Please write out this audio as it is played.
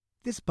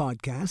This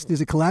podcast is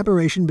a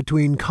collaboration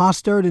between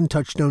Costard and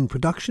Touchstone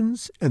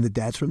Productions and the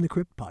Dads from the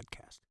Crypt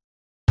podcast.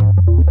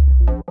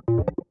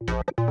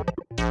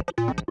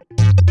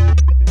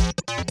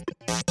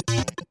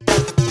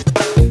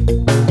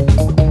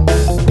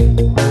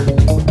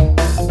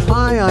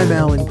 Hi, I'm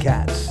Alan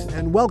Katz,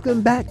 and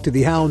welcome back to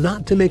the How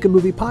Not to Make a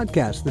Movie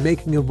podcast, the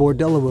making of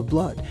Bordello of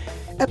Blood.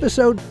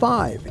 Episode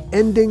 5,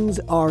 Endings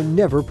Are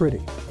Never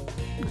Pretty.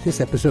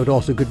 This episode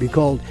also could be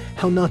called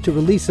How Not to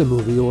Release a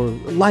Movie or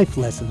Life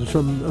Lessons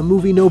from a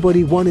Movie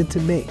Nobody Wanted to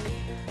Make.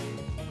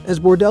 As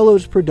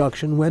Bordello's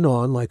production went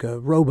on like a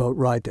rowboat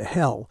ride to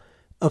hell,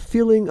 a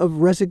feeling of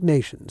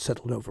resignation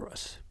settled over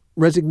us.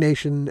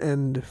 Resignation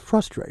and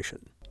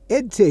frustration.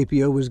 Ed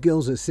Tapio was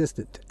Gil's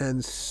assistant,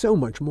 and so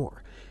much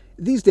more.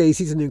 These days,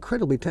 he's an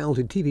incredibly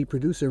talented TV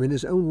producer in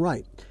his own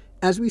right.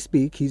 As we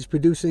speak, he's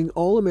producing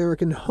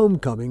All-American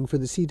Homecoming for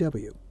the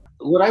CW.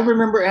 What I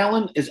remember,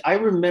 Alan, is I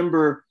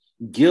remember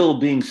Gil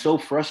being so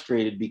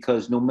frustrated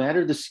because no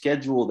matter the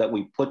schedule that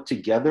we put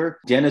together,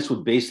 Dennis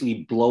would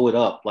basically blow it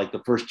up like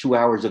the first 2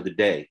 hours of the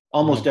day,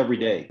 almost every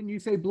day. When you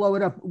say blow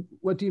it up,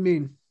 what do you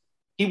mean?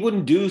 He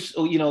wouldn't do,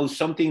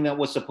 something that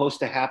was supposed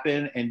to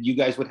happen and you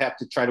guys would have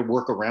to try to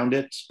work around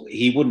it.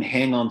 He wouldn't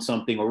hang on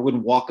something or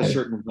wouldn't walk a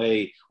certain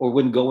way or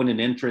wouldn't go in an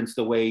entrance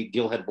the way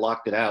Gil had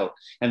blocked it out.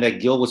 And that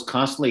Gil was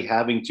constantly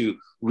having to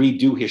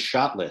redo his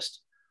shot list.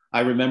 I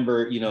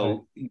remember,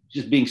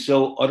 just being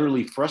so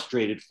utterly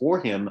frustrated for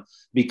him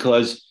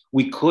because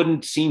we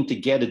couldn't seem to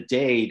get a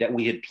day that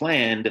we had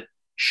planned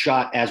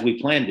shot as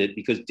we planned it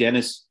because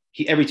Dennis,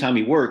 every time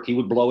he worked, he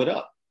would blow it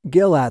up.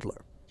 Gil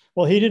Adler.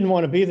 Well, he didn't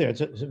want to be there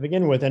to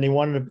begin with, and he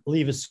wanted to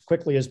leave as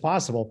quickly as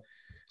possible.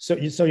 So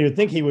you'd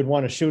think he would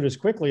want to shoot as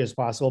quickly as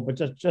possible, but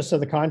just to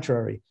the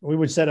contrary. We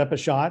would set up a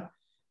shot.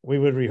 We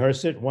would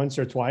rehearse it once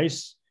or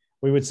twice.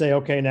 We would say,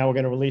 okay, now we're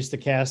going to release the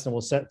cast and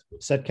we'll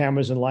set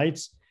cameras and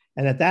lights.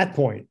 And at that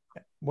point,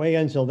 way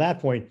until that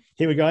point,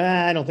 he would go,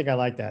 I don't think I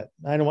like that.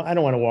 I don't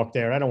want to walk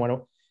there. I don't want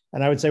to.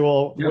 And I would say,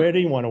 well, Where do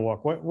you want to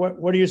walk?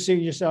 What do you see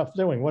yourself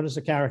doing? What is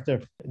the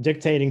character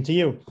dictating to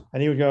you?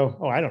 And he would go,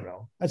 oh, I don't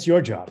know. That's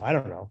your job. I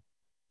don't know.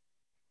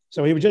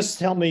 So he would just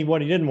tell me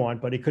what he didn't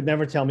want, but he could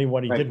never tell me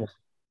what he did want.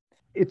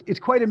 It's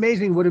quite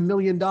amazing what $1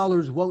 million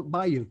won't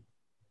buy you.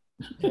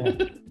 Yeah.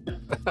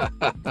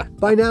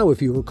 By now,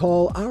 if you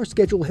recall, our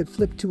schedule had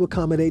flipped to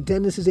accommodate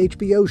Dennis's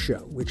HBO show,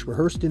 which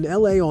rehearsed in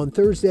LA on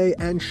Thursday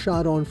and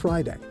shot on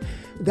Friday.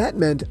 That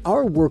meant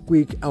our work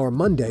week, our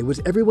Monday,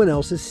 was everyone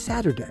else's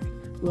Saturday.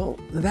 Well,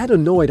 that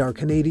annoyed our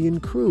Canadian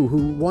crew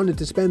who wanted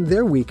to spend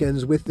their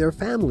weekends with their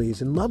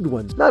families and loved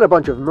ones, not a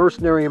bunch of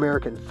mercenary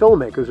American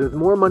filmmakers with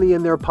more money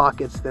in their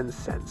pockets than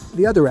sense.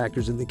 The other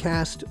actors in the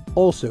cast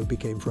also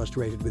became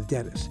frustrated with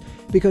Dennis,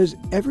 because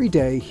every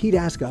day he'd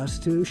ask us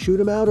to shoot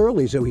him out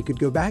early so he could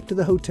go back to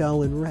the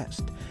hotel and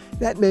rest.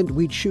 That meant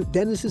we'd shoot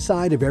Dennis's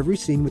side of every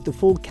scene with the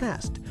full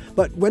cast,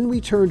 but when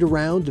we turned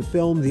around to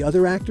film the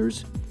other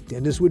actors,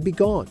 Dennis would be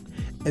gone,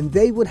 and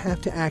they would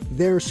have to act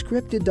their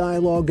scripted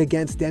dialogue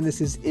against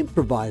Dennis's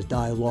improvised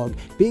dialogue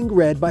being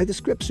read by the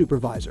script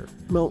supervisor.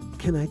 Well,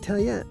 can I tell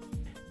you,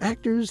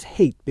 actors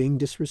hate being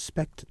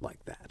disrespected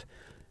like that.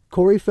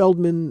 Corey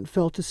Feldman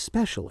felt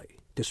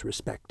especially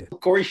disrespected.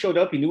 Corey showed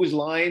up, he knew his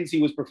lines,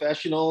 he was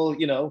professional,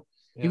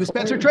 He was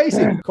Spencer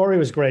Tracy. Corey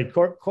was great.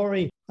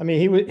 Corey, I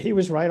mean, he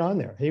was right on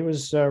there. He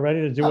was ready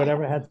to do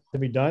whatever had to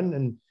be done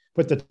and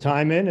put the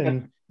time in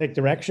and take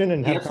direction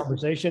and have a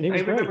conversation. I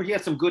remember he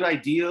had some good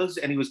ideas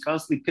and he was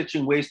constantly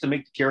pitching ways to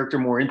make the character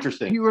more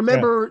interesting. You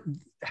remember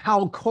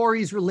how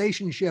Corey's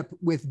relationship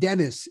with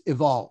Dennis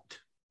evolved?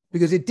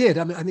 Because it did.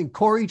 I mean, I think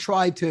Corey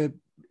tried to,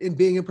 in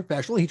being a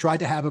professional, he tried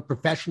to have a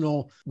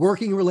professional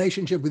working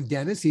relationship with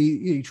Dennis.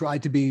 He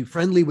tried to be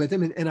friendly with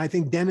him. And I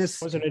think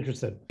Dennis wasn't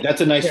interested. That's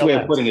a nice way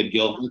of putting it,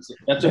 Gil.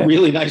 That's a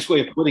really nice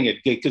way of putting it,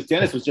 because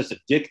Dennis was just a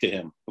dick to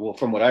him,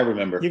 from what I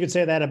remember. You could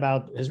say that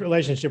about his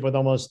relationship with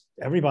almost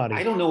everybody.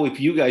 I don't know if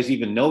you guys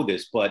even know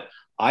this, but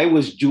I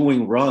was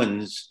doing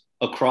runs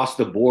across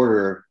the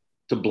border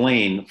to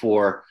Blaine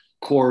for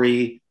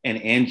Corey and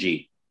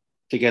Angie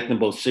to get them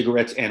both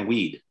cigarettes and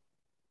weed.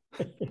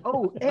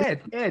 Oh,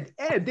 Ed,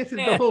 this is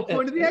the whole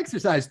point of the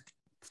exercise.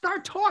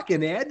 Start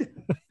talking, Ed.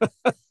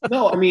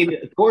 No, I mean,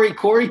 Corey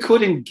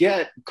couldn't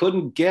get a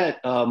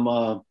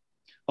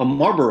Marlboros. I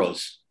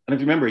don't know if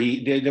you remember,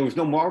 there was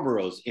no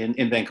Marlboros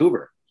in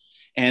Vancouver.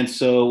 And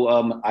so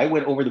I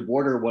went over the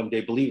border one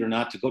day, believe it or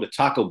not, to go to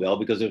Taco Bell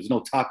because there was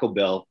no Taco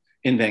Bell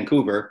in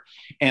Vancouver.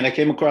 And I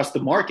came across the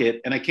market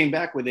and I came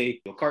back with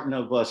a carton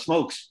of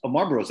smokes of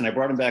Marlboros, and I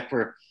brought them back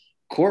for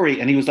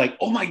Corey, and he was like,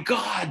 oh my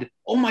God,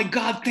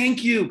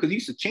 thank you. Because he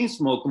used to chain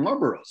smoke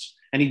Marlboros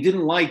and he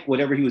didn't like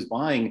whatever he was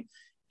buying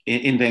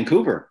in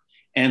Vancouver.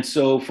 And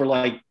so for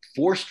like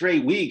 4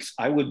 straight weeks,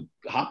 I would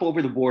hop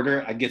over the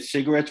border. I'd get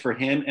cigarettes for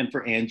him and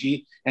for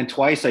Angie. And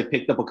twice I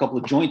picked up a couple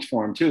of joints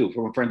for him too,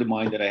 from a friend of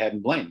mine that I had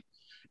in Blaine.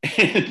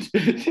 And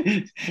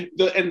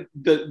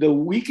the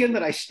weekend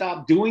that I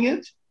stopped doing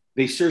it,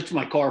 they searched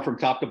my car from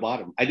top to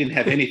bottom. I didn't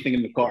have anything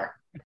in the car.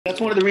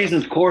 That's one of the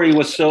reasons Corey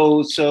was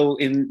so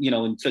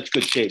in such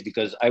good shape,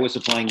 because I was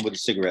supplying him with the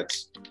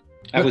cigarettes.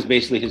 I was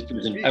basically his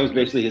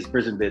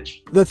prison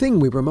bitch. The thing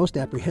we were most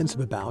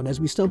apprehensive about as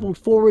we stumbled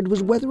forward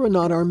was whether or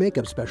not our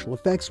makeup special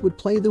effects would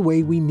play the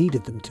way we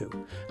needed them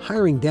to.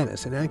 Hiring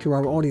Dennis, an actor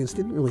our audience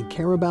didn't really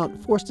care about,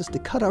 forced us to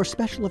cut our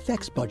special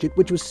effects budget,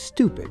 which was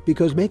stupid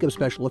because makeup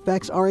special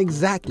effects are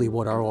exactly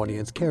what our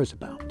audience cares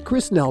about.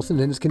 Chris Nelson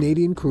and his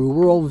Canadian crew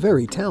were all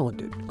very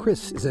talented.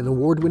 Chris is an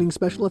award-winning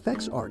special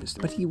effects artist,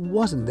 but he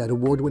wasn't that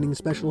award-winning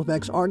special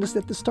effects artist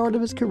at the start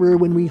of his career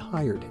when we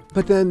hired him.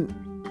 But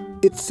then,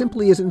 it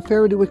simply isn't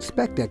fair to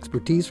expect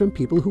expertise from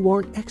people who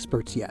aren't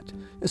experts yet,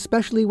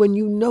 especially when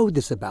you know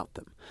this about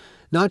them.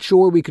 Not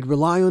sure we could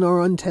rely on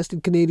our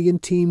untested Canadian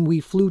team,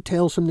 we flew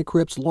Tales from the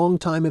Crypt's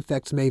longtime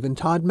effects maven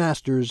Todd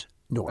Masters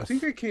north. I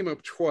think I came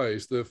up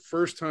twice. The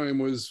first time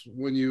was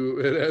when you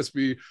had asked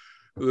me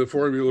the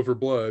formula for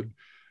blood,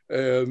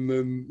 and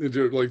then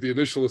like the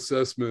initial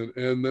assessment,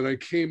 and then I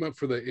came up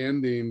for the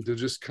ending to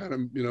just kind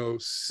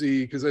of,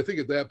 see, because I think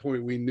at that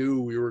point we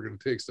knew we were going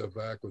to take stuff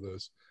back with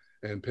us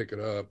and pick it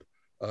up.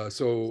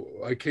 So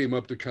I came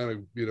up to kind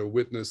of,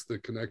 witness the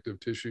connective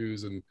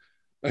tissues. And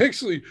I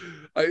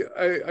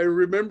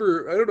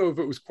remember, I don't know if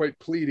it was quite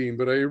pleading,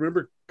 but I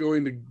remember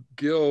going to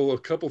Gil a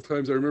couple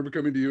times. I remember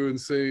coming to you and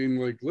saying,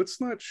 like,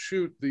 let's not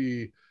shoot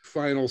the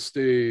final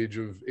stage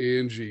of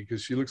Angie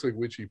because she looks like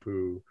Witchy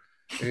Poo.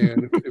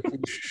 And if we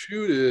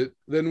shoot it,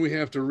 then we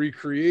have to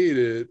recreate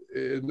it.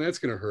 And that's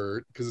going to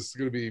hurt because it's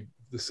going to be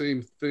the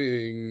same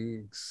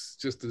thing,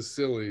 just as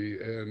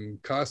silly and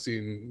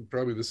costing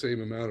probably the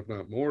same amount, if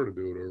not more, to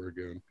do it over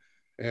again.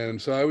 And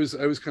so I was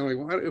kind of like,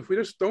 well, if we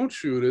just don't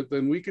shoot it,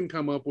 then we can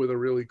come up with a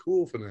really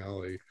cool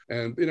finale.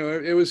 And,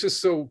 it was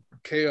just so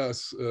much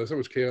chaos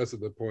at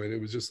that point.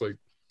 It was just like,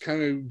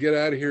 kind of get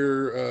out of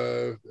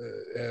here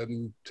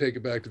and take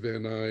it back to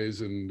Van Nuys.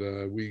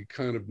 And we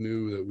kind of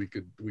knew that we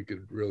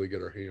could really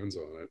get our hands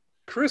on it.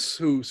 Chris,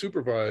 who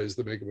supervised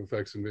the makeup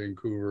effects in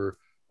Vancouver,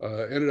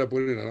 ended up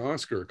winning an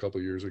Oscar a couple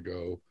of years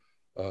ago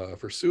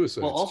for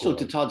Suicide Well, also Squad.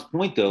 to Todd's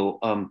point, though,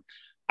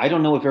 I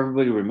don't know if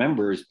everybody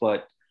remembers,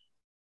 but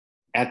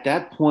at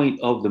that point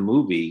of the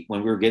movie,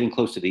 when we were getting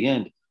close to the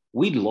end,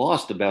 we'd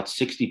lost about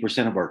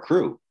 60% of our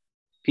crew.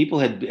 People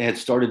had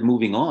started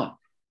moving on.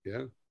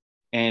 Yeah.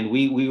 And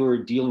we were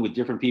dealing with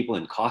different people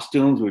in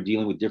costumes. We were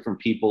dealing with different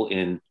people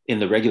in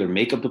the regular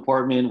makeup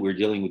department. We were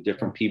dealing with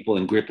different people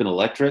in grip and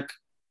electric.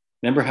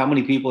 Remember how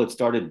many people had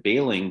started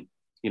bailing,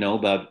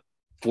 about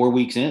 4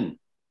 weeks in.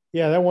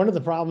 Yeah, that one of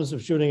the problems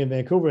of shooting in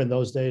Vancouver in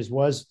those days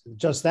was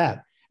just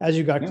that. As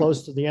you got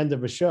close to the end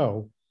of a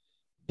show,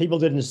 people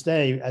didn't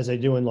stay as they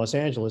do in Los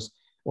Angeles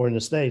or in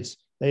the States.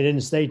 They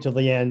didn't stay till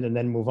the end and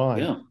then move on.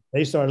 Yeah.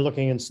 They started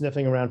looking and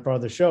sniffing around for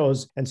other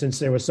shows. And since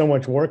there was so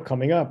much work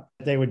coming up,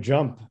 they would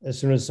jump as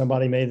soon as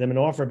somebody made them an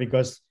offer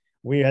because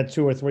we had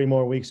 2 or 3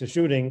 more weeks of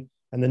shooting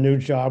and the new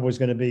job was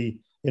going to be,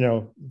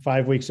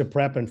 5 weeks of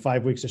prep and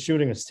 5 weeks of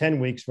shooting. It's 10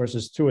 weeks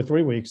versus 2 or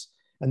 3 weeks.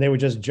 And they would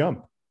just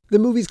jump. The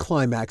movie's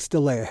climax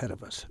still lay ahead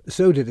of us.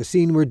 So did a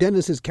scene where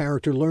Dennis's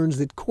character learns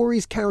that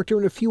Corey's character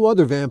and a few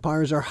other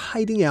vampires are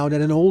hiding out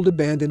at an old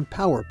abandoned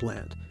power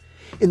plant.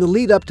 In the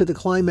lead up to the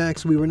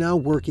climax, we were now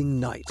working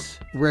nights.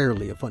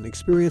 Rarely a fun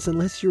experience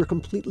unless you're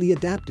completely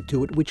adapted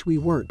to it, which we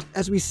weren't.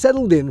 As we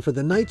settled in for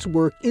the night's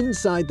work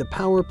inside the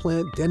power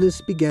plant,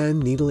 Dennis began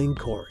needling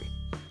Corey.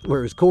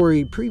 Whereas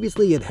Corey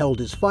previously had held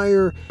his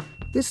fire,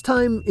 this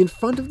time in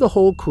front of the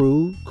whole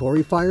crew,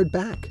 Corey fired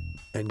back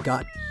and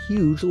got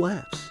huge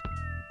laughs.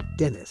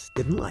 Dennis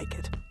didn't like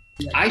it.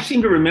 I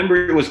seem to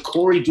remember it was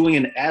Corey doing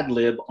an ad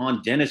lib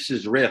on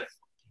Dennis's riff,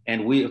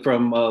 and we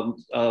from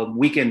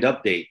Weekend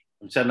Update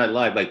from Saturday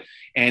Night Live,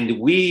 and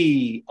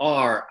we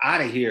are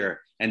out of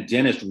here. And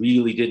Dennis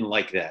really didn't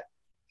like that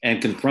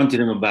and confronted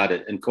him about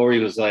it. And Corey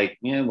was like,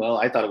 yeah, well,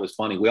 I thought it was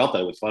funny. We all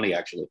thought it was funny,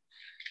 actually.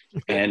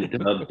 And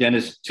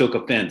Dennis took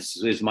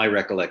offense, is my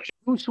recollection.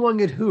 Who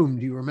swung at whom?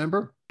 Do you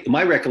remember?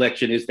 My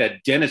recollection is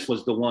that Dennis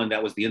was the one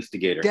that was the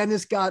instigator.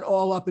 Dennis got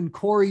all up in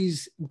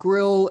Corey's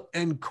grill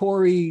and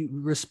Corey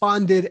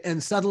responded.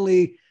 And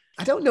suddenly,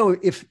 I don't know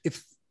if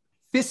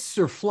fists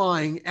are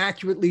flying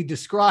accurately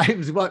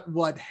describes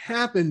what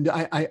happened.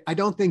 I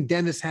don't think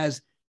Dennis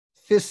has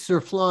fists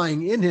are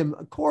flying in him.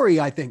 Corey,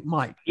 I think,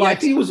 might. Yeah, I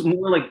think it was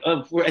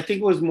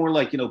more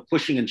like,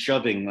 pushing and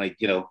shoving,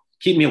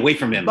 keep me away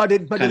from him. But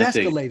it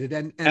escalated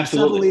and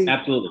absolutely, suddenly...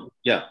 absolutely.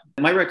 Yeah.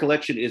 My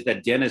recollection is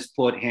that Dennis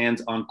put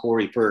hands on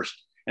Corey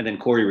first and then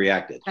Corey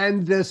reacted.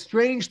 And the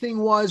strange thing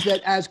was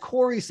that as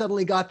Corey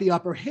suddenly got the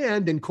upper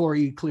hand, and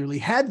Corey clearly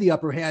had the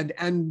upper hand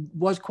and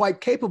was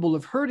quite capable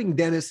of hurting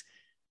Dennis,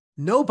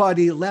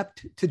 nobody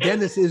leapt to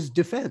Dennis's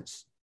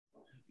defense.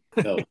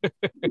 No.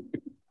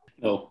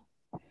 No.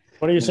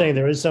 What are you saying?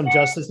 There is some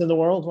justice in the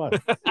world? What?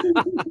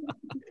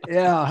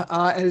 Yeah,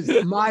 as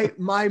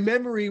my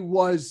memory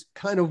was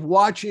kind of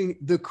watching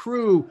the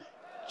crew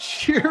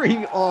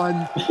cheering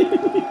on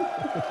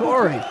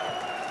Corey.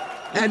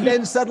 And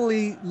then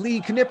suddenly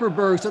Lee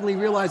Knipperberg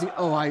realizing,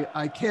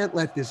 I can't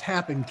let this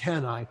happen,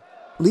 can I?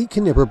 Lee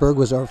Knipperberg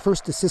was our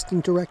first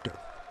assistant director,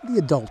 the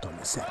adult on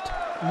the set.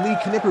 Lee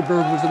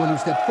Knipperberg was the one who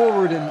stepped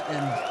forward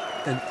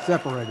and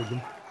separated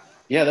them.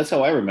 Yeah, that's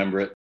how I remember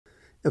it.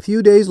 A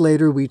few days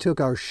later, we took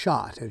our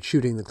shot at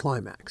shooting the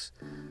climax.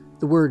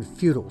 The word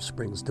futile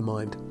springs to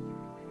mind.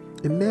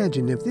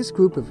 Imagine if this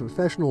group of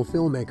professional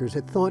filmmakers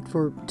had thought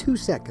for 2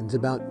 seconds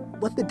about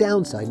what the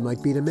downside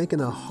might be to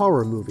making a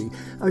horror movie,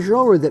 a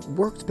genre that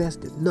works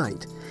best at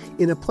night,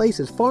 in a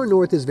place as far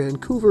north as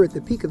Vancouver at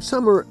the peak of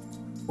summer,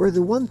 where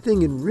the one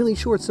thing in really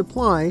short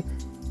supply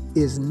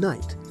is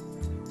night.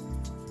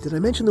 Did I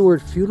mention the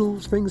word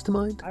futile springs to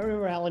mind? I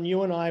remember, Alan,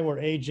 you and I were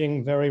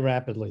aging very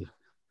rapidly.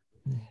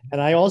 And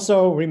I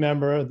also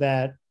remember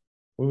that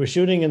we were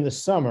shooting in the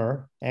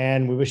summer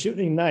and we were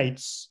shooting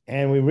nights.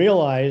 And we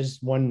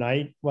realized one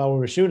night while we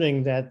were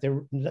shooting that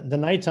the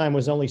nighttime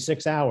was only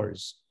 6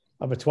 hours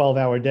of a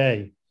 12-hour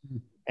day.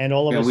 And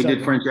all of a sudden, we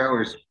did French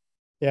hours.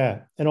 Yeah.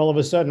 And all of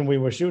a sudden we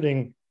were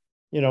shooting,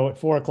 at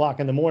 4 o'clock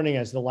in the morning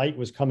as the light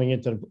was coming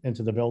into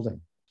the building.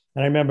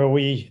 And I remember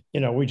we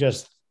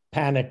just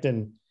panicked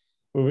and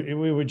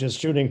we were just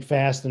shooting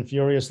fast and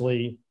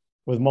furiously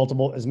with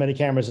as many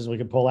cameras as we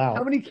could pull out.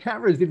 How many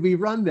cameras did we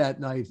run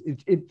that night?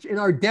 In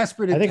our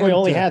desperate I think we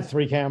only had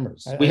 3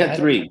 cameras. We had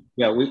 3.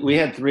 Yeah, we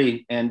had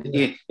 3. And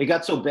it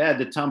got so bad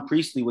that Tom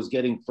Priestley was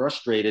getting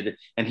frustrated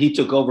and he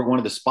took over one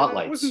of the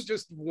spotlights. It wasn't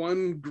just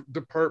one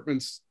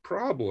department's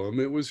problem.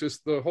 It was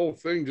just the whole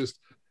thing just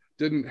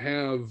didn't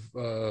have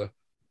the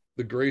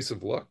grace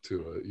of luck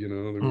to it.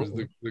 There was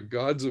the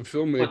gods of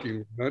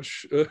filmmaking not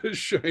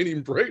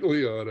shining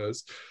brightly on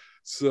us.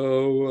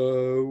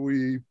 So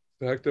we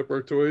packed up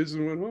our toys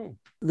and went home.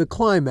 The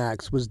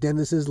climax was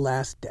Dennis's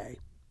last day.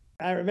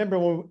 I remember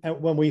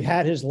when we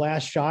had his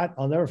last shot,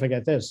 I'll never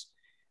forget this.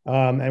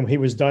 And he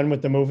was done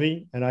with the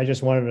movie and I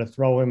just wanted to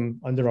throw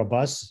him under a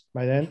bus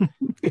by then.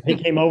 He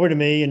came over to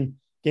me and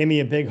gave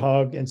me a big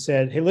hug and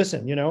said, "Hey,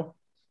 listen,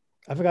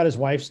 I forgot his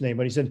wife's name,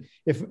 but he said,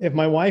 if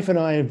my wife and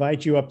I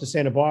invite you up to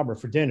Santa Barbara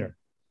for dinner,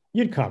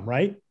 you'd come,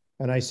 right?"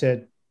 And I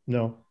said,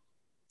 "No."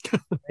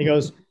 He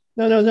goes,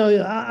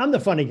 No, I'm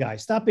the funny guy.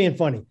 Stop being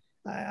funny.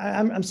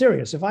 I'm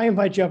serious. If I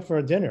invite you up for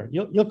a dinner,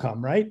 you'll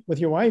come, right? With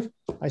your wife?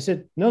 I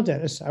said, "No,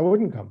 Dennis, I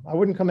wouldn't come. I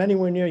wouldn't come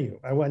anywhere near you.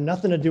 I want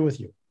nothing to do with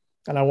you."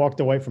 And I walked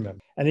away from him.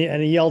 And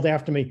he yelled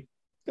after me,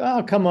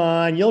 "Oh, come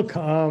on. You'll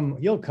come.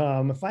 You'll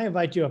come. If I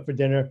invite you up for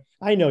dinner,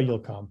 I know you'll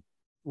come."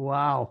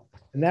 Wow.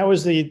 And that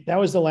was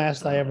the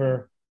last I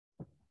ever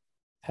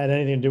had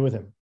anything to do with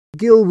him.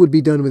 Gil would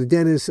be done with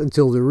Dennis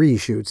until the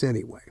reshoots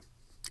anyway.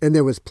 And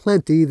there was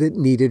plenty that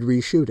needed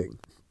reshooting.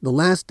 The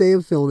last day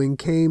of filming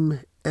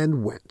came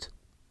and went.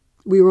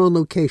 We were on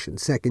location,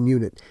 second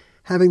unit,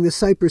 having the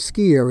Cypress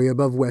ski area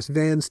above West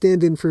Van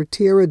stand in for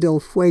Tierra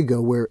del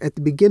Fuego, where at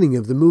the beginning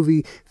of the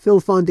movie, Phil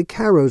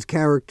Fondacaro's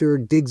character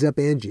digs up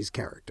Angie's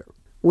character.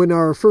 When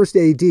our first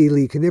AD,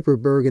 Lee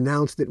Knipperberg,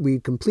 announced that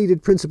we'd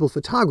completed principal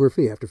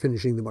photography after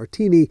finishing the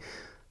Martini,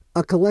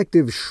 a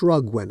collective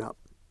shrug went up.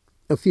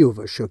 A few of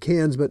us shook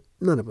hands, but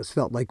none of us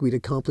felt like we'd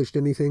accomplished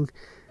anything.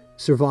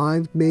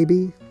 Survived,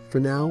 maybe, for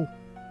now.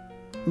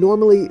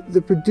 Normally,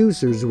 the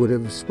producers would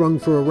have sprung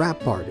for a wrap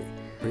party,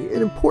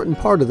 an important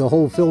part of the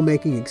whole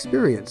filmmaking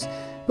experience,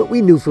 but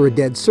we knew for a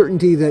dead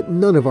certainty that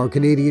none of our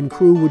Canadian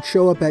crew would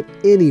show up at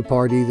any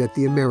party that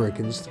the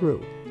Americans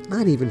threw,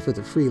 not even for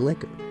the free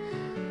liquor.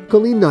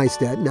 Colleen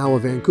Neistat, now a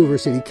Vancouver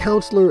City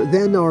Councillor,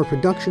 then our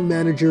production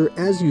manager,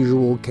 as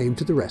usual, came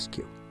to the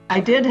rescue. I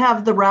did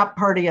have the wrap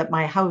party at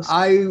my house.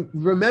 I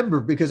remember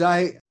because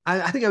I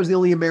think I was the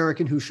only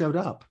American who showed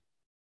up.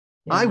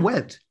 Yeah. I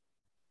went,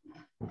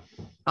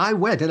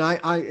 and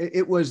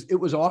it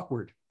was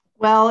awkward.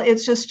 Well,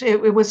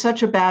 it was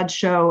such a bad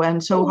show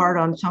and so hard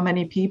on so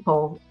many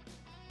people.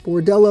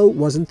 Bordello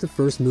wasn't the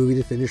first movie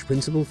to finish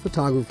principal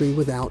photography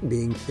without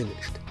being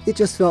finished. It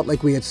just felt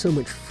like we had so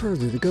much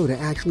further to go to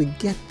actually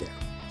get there.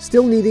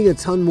 Still needing a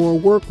ton more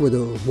work were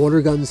the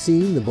water gun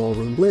scene, the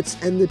ballroom blitz,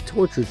 and the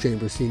torture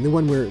chamber scene, the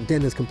one where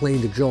Dennis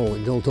complained to Joel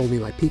and Joel told me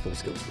my people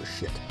skills were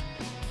shit.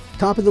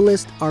 Top of the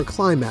list, our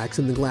climax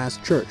in the glass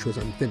church was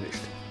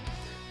unfinished.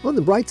 On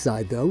the bright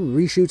side, though,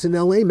 reshoots in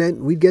LA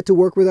meant we'd get to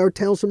work with our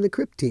Tales from the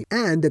Crypt team,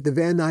 and at the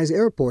Van Nuys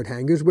Airport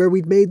hangars where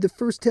we'd made the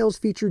first Tales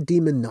feature,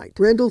 Demon Knight.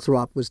 Randall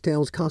Throp was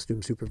Tales'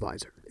 costume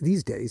supervisor.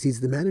 These days,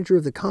 he's the manager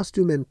of the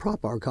costume and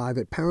prop archive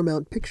at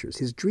Paramount Pictures,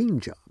 his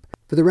dream job.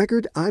 For the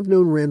record, I've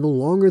known Randall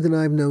longer than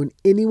I've known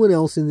anyone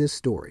else in this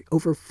story,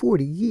 over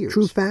 40 years.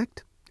 True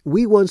fact,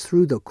 we once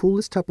threw the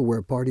coolest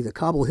Tupperware party the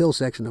Cobble Hill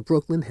section of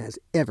Brooklyn has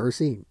ever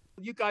seen.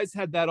 You guys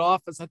had that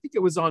office, I think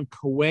it was on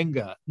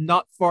Cahuenga,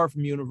 not far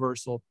from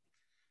Universal.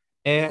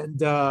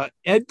 And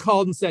Ed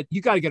called and said,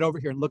 "You got to get over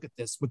here and look at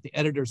this, what the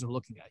editors are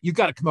looking at. You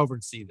got to come over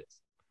and see this."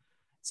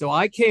 So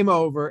I came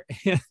over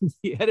and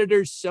the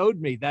editors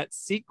showed me that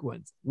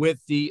sequence with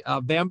the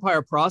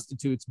vampire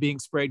prostitutes being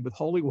sprayed with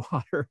holy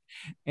water.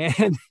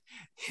 And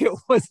it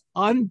was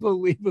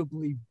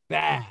unbelievably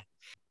bad.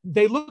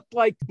 They looked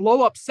like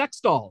blow up sex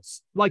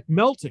dolls, like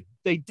melting.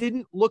 They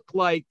didn't look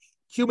like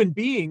human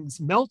beings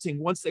melting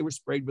once they were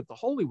sprayed with the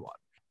holy water.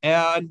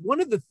 And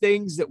one of the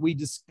things that we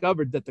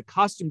discovered that the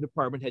costume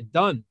department had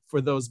done for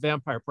those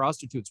vampire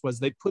prostitutes was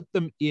they put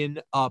them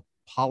in a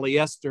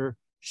polyester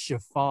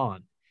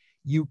chiffon.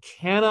 You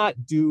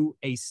cannot do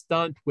a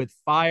stunt with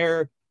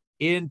fire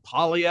in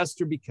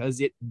polyester because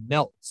it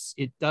melts.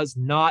 It does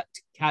not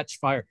catch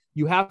fire.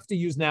 You have to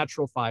use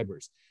natural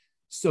fibers.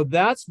 So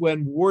that's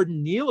when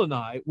Warden Neal and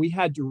we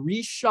had to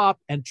reshop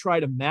and try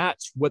to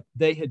match what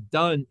they had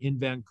done in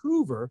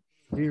Vancouver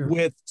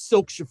with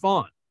silk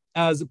chiffon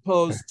as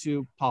opposed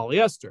to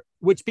polyester,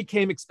 which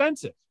became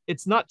expensive.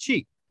 It's not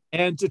cheap.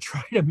 And to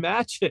try to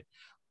match it,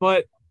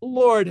 but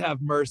Lord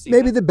have mercy.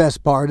 Maybe the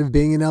best part of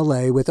being in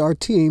LA with our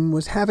team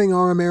was having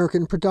our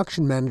American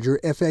production manager,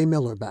 F.A.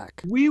 Miller,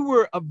 back. We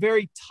were a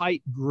very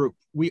tight group.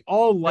 We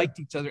all liked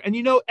each other. And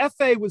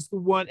F.A.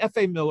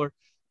 Miller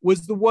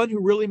was the one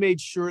who really made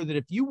sure that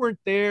if you weren't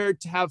there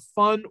to have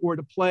fun or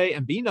to play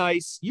and be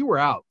nice, you were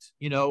out.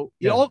 All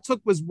it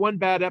took was one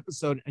bad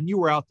episode and you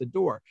were out the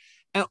door.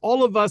 And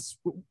all of us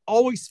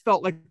always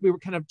felt like we were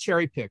kind of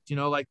cherry picked,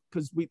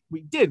 because we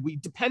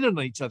depended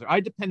on each other.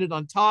 I depended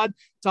on Todd.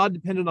 Todd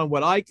depended on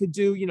what I could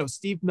do.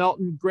 Steve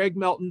Melton, Greg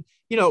Melton,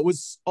 it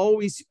was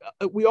always,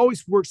 we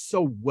always worked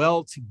so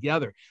well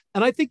together.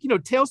 And I think,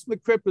 Tales from the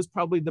Crypt was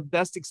probably the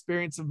best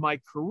experience of my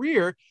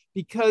career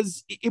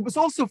because it was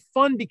also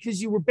fun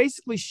because you were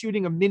basically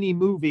shooting a mini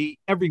movie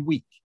every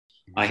week.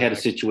 I had a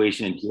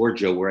situation in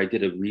Georgia where I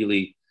did a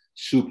really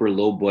super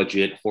low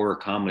budget horror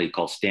comedy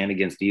called Stand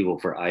Against Evil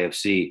for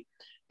IFC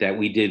that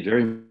we did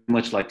very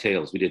much like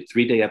Tales. We did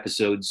 3-day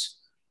episodes.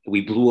 We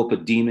blew up a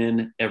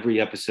demon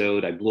every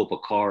episode. I blew up a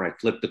car. I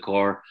flipped the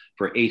car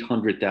for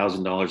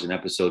 $800,000 an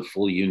episode,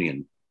 full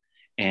union.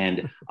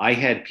 And I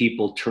had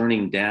people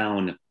turning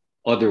down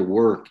other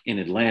work in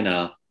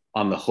Atlanta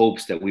on the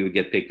hopes that we would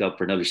get picked up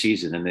for another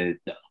season. And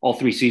all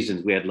 3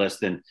 seasons, we had less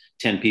than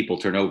 10 people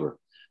turn over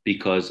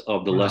because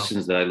of the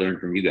lessons that I learned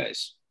from you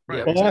guys.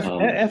 Right.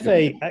 Well,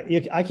 F.A.,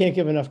 I can't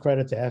give enough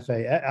credit to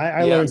F.A.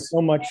 I learned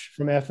so much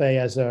from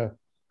F.A.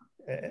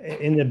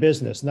 in the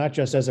business, not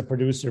just as a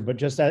producer, but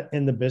just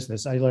in the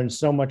business. I learned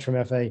so much from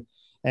F.A.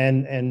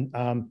 And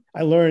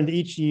I learned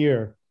each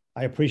year,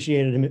 I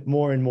appreciated him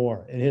more and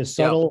more in his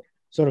subtle,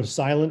 sort of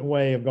silent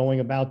way of going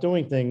about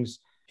doing things.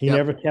 He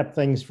never kept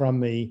things from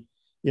me.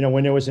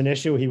 When there was an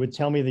issue, he would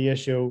tell me the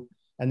issue.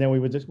 And then we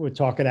would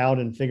talk it out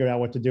and figure out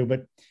what to do.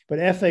 But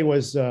F.A.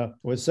 was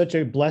such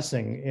a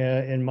blessing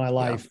in my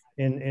life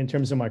in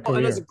terms of my career.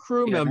 And as a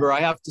crew member,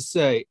 I have to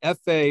say,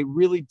 F.A.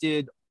 really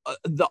did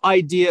the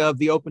idea of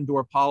the open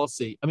door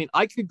policy. I mean,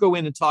 I could go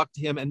in and talk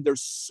to him, and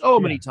there's so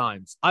many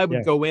times I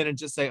would go in and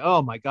just say,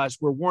 "Oh my gosh,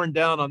 we're worn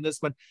down on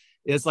this one."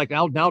 It's like,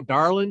 now,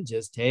 darling,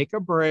 just take a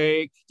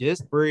break,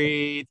 just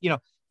breathe.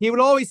 He would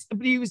always,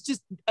 but he was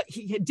just,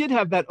 he did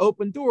have that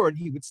open door and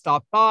he would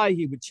stop by,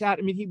 he would chat.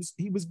 I mean,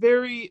 he was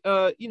very,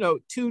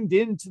 tuned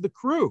into the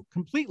crew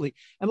completely.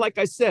 And like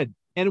I said,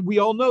 and we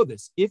all know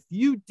this, if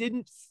you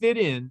didn't fit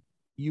in,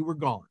 you were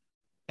gone.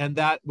 And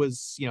that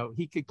was,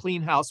 he could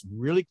clean house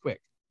really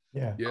quick.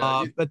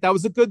 But that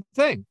was a good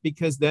thing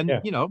because then,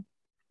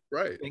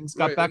 things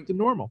got back to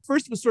normal.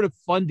 First, it was sort of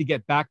fun to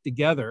get back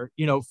together,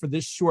 for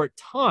this short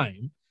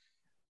time.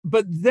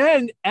 But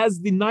then as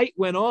the night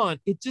went on,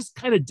 it just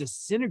kind of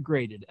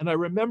disintegrated. And I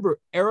remember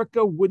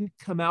Erica wouldn't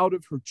come out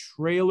of her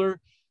trailer.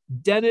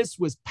 Dennis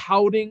was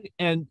pouting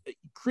and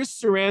Chris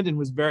Sarandon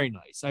was very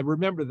nice. I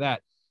remember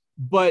that.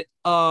 But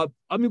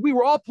we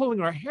were all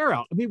pulling our hair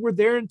out. We're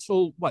there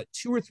until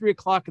 2 or 3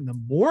 o'clock in the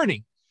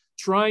morning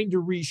trying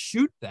to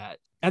reshoot that.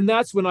 And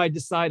that's when I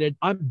decided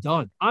I'm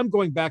done. I'm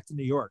going back to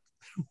New York,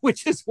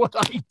 which is what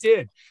I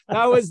did.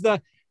 That was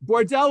the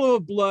Bordello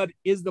of Blood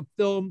is the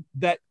film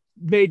that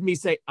made me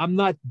say, I'm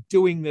not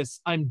doing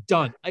this. I'm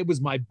done. It was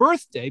my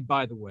birthday,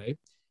 by the way,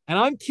 and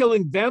I'm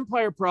killing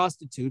vampire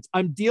prostitutes.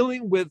 I'm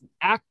dealing with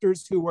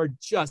actors who are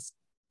just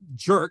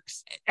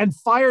jerks and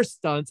fire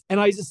stunts. And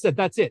I just said,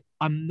 that's it.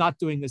 I'm not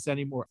doing this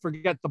anymore.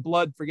 Forget the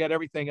blood, forget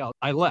everything else.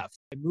 I left.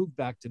 I moved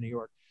back to New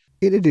York.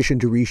 In addition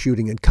to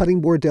reshooting and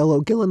cutting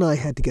Bordello, Gil and I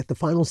had to get the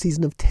final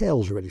season of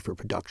Tales ready for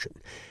production.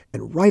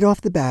 And right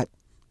off the bat,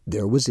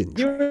 there was injury.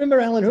 Do you remember,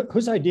 Alan,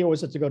 whose idea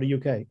was it to go to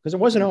UK? Because it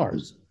wasn't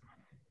ours.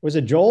 Was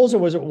it Joel's or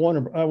was it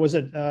Warner? Was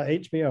it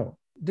HBO?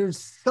 There's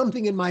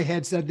something in my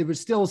head said there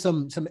was still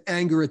some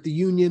anger at the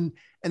union,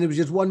 and it was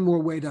just one more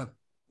way to.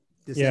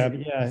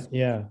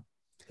 Yeah.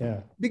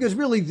 Because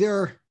really,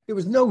 there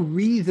was no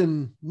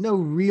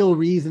real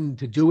reason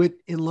to do it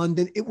in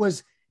London. It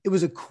was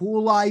a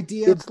cool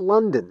idea. It's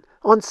London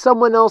on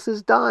someone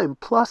else's dime,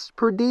 plus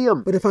per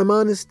diem. But if I'm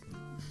honest,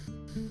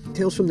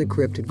 Tales from the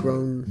Crypt had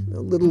grown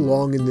a little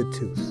long in the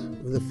tooth,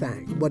 with a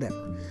fang,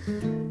 whatever.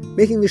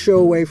 Making the show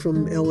away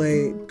from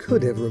L.A.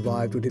 could have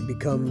revived what had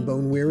become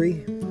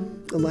bone-weary.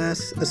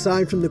 Alas,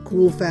 aside from the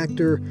cool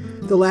factor,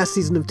 the last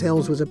season of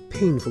Tales was a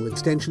painful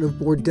extension of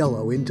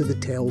Bordello into the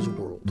Tales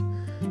world.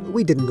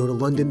 We didn't go to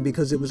London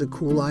because it was a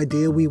cool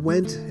idea. We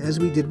went, as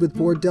we did with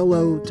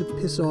Bordello, to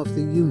piss off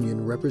the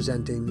union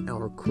representing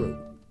our crew.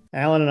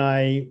 Alan and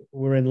I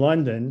were in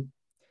London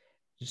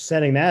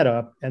setting that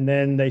up, and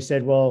then they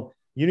said, well,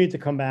 you need to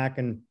come back,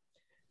 and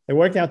they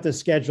worked out the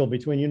schedule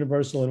between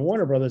Universal and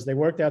Warner Brothers. They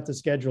worked out the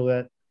schedule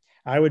that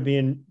I would be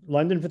in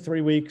London for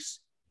 3 weeks,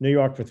 New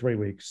York for 3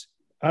 weeks.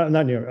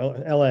 Not New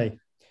York, LA.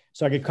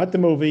 So I could cut the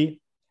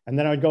movie and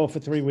then I would go for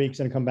 3 weeks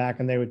and come back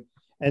and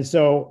And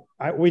so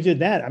we did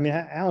that. I mean,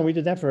 Alan, we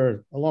did that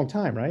for a long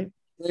time, right?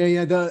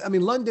 Yeah.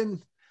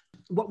 London,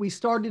 what we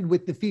started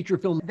with the feature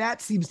film,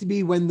 that seems to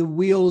be when the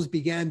wheels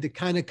began to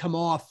kind of come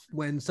off,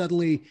 when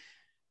suddenly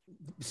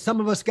some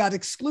of us got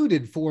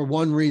excluded for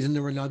one reason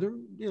or another,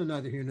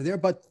 neither here nor there,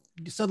 but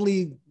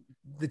suddenly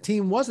the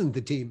team wasn't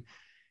the team.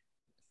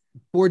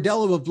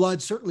 Bordello of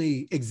Blood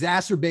certainly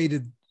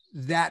exacerbated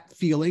that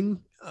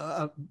feeling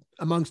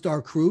amongst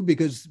our crew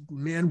because,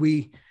 man,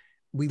 we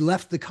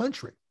left the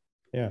country.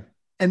 Yeah.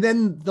 And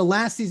then the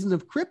last season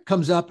of Crip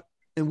comes up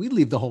and we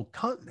leave the whole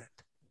continent.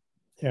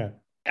 Yeah.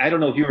 I don't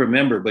know if you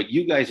remember, but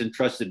you guys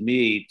entrusted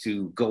me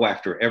to go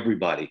after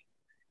everybody.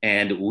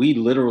 And we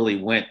literally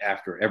went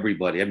after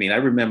everybody. I mean, I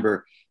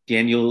remember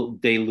Daniel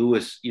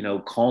Day-Lewis,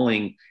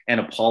 calling and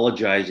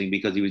apologizing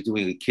because he was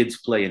doing a kids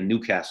play in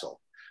Newcastle.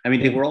 I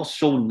mean, they were all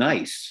so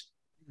nice.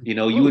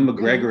 Ewan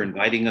McGregor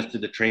inviting us to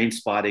the Train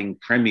Spotting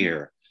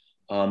premiere.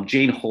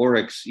 Jane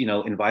Horrocks,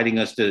 inviting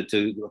us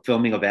to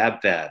filming of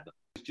Ab Fab.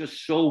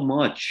 Just so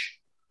much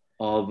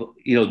of,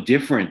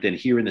 different than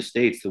here in the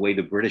States, the way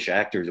the British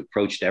actors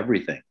approached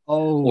everything.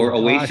 Or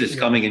Oasis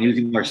coming and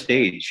using our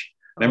stage.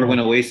 Remember when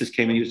Oasis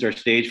came and used our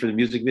stage for the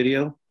music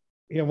video?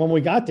 When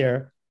we got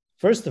there,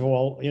 first of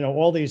all,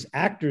 all these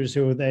actors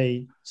who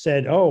they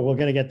said, we're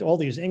going to get all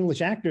these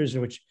English actors,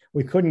 which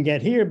we couldn't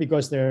get here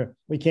because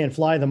we can't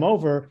fly them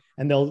over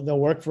and they'll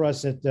work for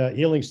us at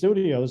Ealing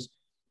Studios.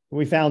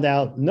 We found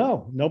out,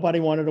 nobody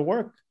wanted to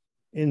work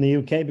in the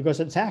UK because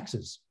of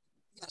taxes.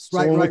 Yes,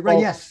 right.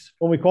 Yes.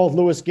 When we called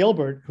Lewis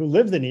Gilbert, who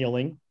lived in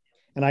Ealing,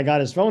 and I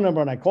got his phone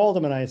number and I called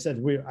him and I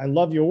said, I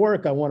love your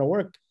work. I want to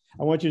work.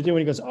 I want you to do. And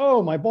he goes,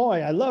 oh, my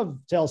boy, I love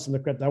Tales from the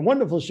Crypt. A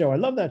wonderful show. I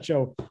love that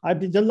show. I'd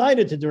be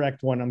delighted to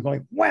direct one. I'm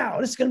going, wow,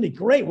 this is going to be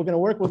great. We're going to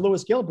work with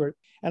Lewis Gilbert.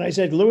 And I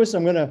said, Lewis,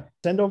 I'm going to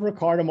send over a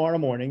car tomorrow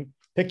morning,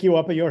 pick you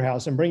up at your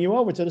house and bring you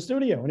over to the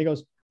studio. And he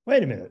goes,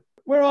 wait a minute.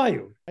 Where are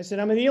you? I said,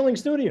 I'm in the Ealing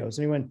Studios.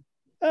 And he went,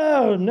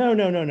 oh, no.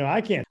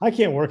 I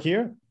can't work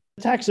here.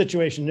 Tax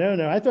situation.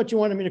 No. I thought you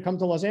wanted me to come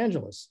to Los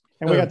Angeles.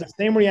 And we got the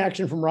same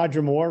reaction from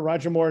Roger Moore.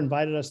 Roger Moore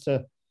invited us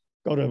to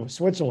go to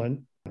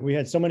Switzerland. We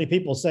had so many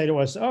people say to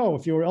us,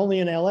 if you were only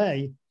in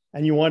LA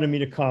and you wanted me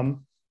to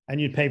come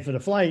and you'd pay for the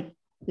flight,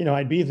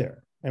 I'd be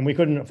there. And we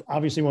couldn't,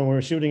 obviously, when we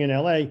were shooting in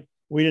LA,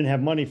 we didn't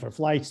have money for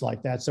flights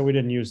like that. So we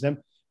didn't use them.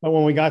 But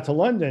when we got to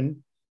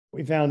London,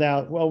 we found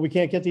out, we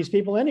can't get these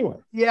people anyway.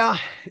 Yeah.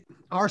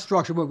 Our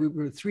structure, we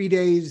were 3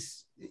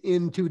 days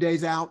in, 2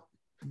 days out.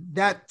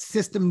 That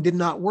system did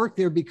not work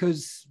there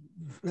because,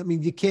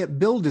 you can't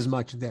build as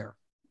much there.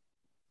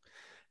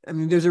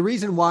 There's a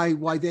reason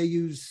why they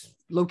use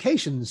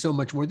locations so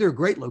much more. They're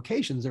great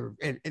locations, or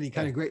any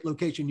kind of great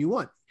location you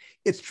want.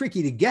 It's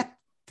tricky to get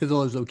to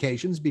those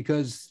locations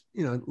because,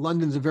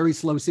 London's a very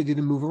slow city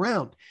to move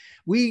around.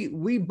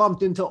 We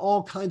bumped into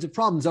all kinds of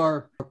problems.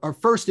 Our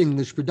first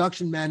English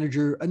production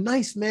manager, a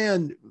nice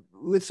man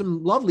with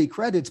some lovely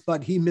credits,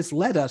 but he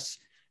misled us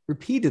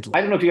repeatedly.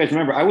 I don't know if you guys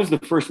remember, I was the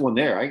first one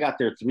there. I got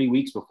there 3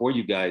 weeks before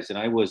you guys, and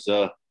I was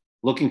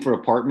looking for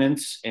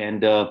apartments.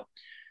 And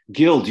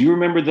Gil, do you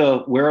remember the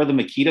 "Where are the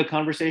Makita"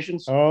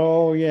 conversations?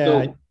 Oh yeah.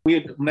 So we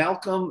had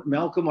Malcolm,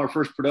 our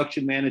first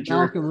production manager.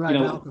 Malcolm, right?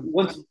 Malcolm.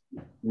 Like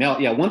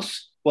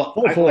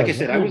I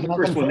said, I was the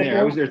first one there.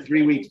 I was there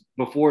 3 weeks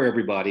before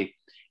everybody,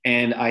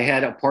 and I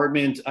had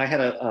apartments. I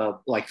had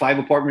like 5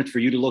 apartments for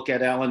you to look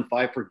at, Alan.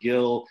 5 for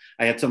Gil.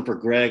 I had some for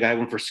Greg. I had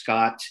one for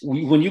Scott.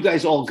 When you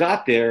guys all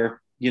got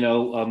there,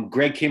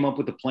 Greg came up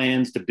with the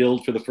plans to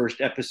build for the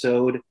first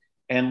episode,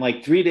 and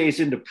like 3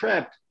 days into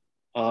prep,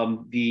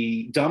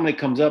 Malcolm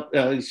comes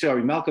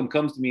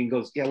to me and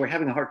goes, yeah, we're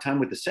having a hard time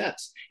with the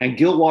sets. And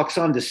Gil walks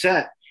on the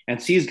set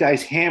and sees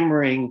guys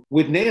hammering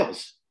with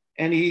nails.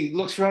 And he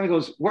looks around and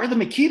goes, where are the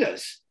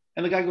Makitas?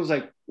 And the guy goes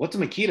like, what's a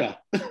Makita?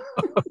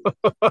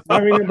 I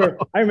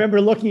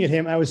remember looking at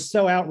him. I was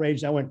so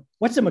outraged. I went,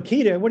 what's a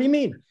Makita? What do you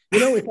mean?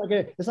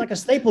 It's like a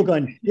staple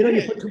gun.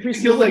 You put 2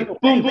 pieces of like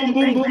boom, boom,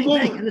 boom, boom,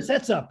 boom, and the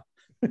set's up.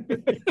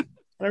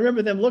 I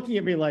remember them looking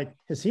at me like,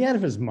 is he out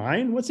of his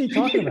mind? What's he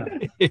talking about?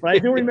 But I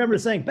do remember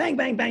saying bang,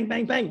 bang, bang,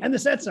 bang, bang, and the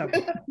set's up.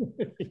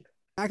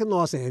 Back in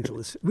Los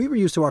Angeles, we were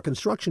used to our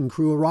construction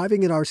crew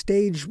arriving at our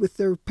stage with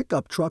their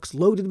pickup trucks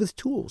loaded with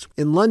tools.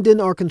 In London,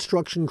 our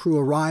construction crew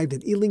arrived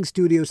at Ealing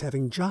Studios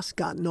having just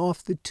gotten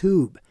off the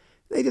tube.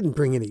 They didn't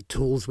bring any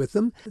tools with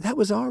them. That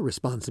was our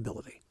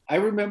responsibility. I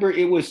remember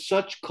it was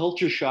such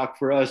culture shock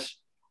for us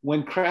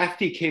when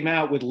Crafty came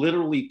out with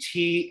literally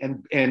tea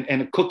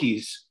and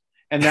cookies.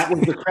 And that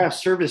was the craft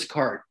service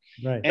cart.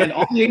 Right. And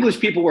all the English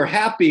people were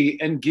happy.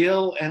 And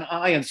Gil and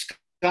I and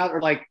Scott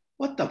are like,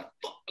 what the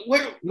fuck?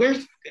 What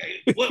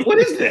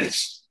is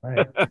this?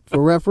 Right.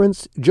 For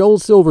reference, Joel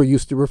Silver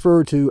used to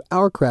refer to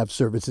our craft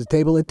services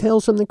table at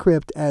Tales from the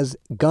Crypt as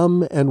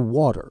gum and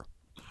water.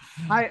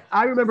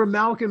 I remember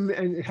Malcolm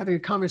and having a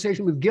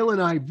conversation with Gil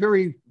and I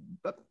around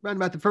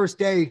about the first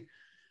day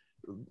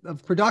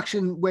of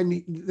production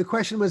when the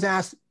question was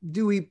asked,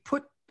 do we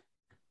put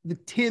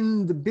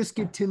the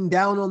biscuit tin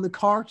down on the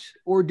cart,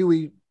 or do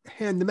we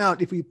hand them out?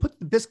 If we put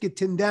the biscuit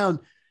tin down,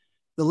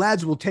 the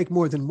lads will take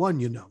more than one,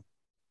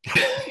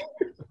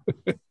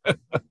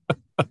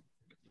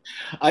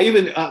 I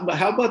even,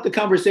 how about the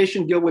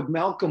conversation, Gil, with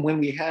Malcolm when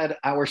we had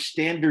our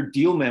standard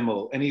deal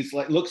memo, and he's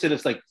like, looks at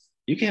us like,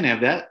 you can't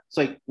have that. It's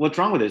like, what's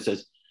wrong with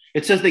it?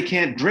 It says they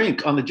can't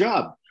drink on the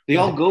job. They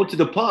all go to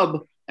the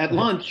pub at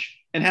lunch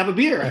and have a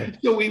beer. Right.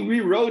 So we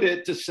rewrote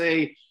it to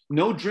say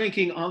no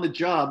drinking on the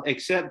job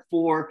except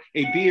for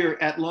a beer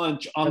at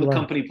lunch on the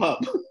company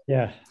pub.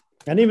 Yeah.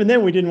 And even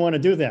then, we didn't want to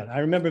do that. I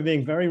remember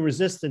being very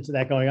resistant to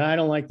that, going, I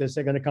don't like this.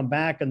 They're going to come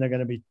back and they're going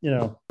to be,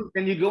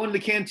 And you go into the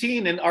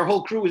canteen and our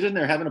whole crew was in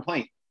there having a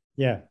pint.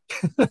 Yeah.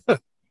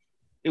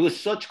 It was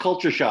such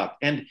culture shock.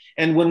 And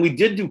when we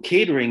did do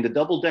catering, the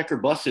double-decker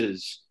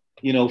buses,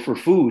 for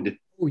food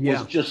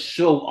was just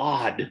so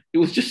odd. It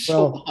was just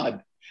so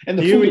odd. And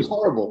the food was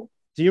horrible.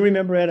 Do you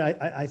remember, Ed?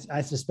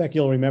 I suspect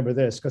you'll remember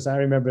this because I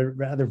remember it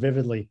rather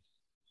vividly,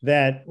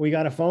 that we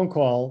got a phone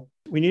call.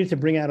 We needed to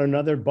bring out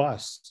another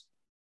bus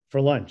for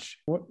lunch.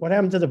 What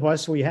happened to the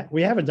bus? We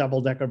have a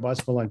double-decker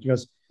bus for lunch. He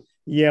goes,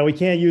 yeah, we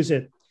can't use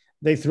it.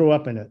 They threw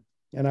up in it.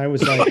 And I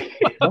was like,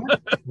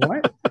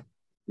 what?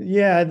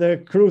 Yeah,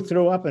 the crew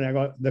threw up in it. I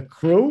go, the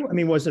crew? I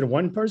mean, was it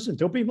one person,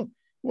 two people?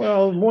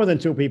 Well, more than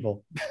two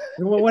people.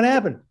 Well, what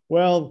happened?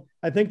 Well,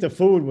 I think the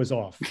food was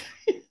off.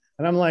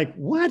 And I'm like,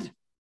 what?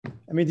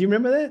 I mean, do you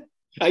remember that?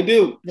 I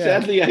do. Yeah.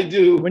 Sadly, I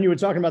do. When you were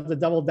talking about the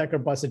double-decker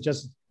bus,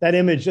 that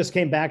image just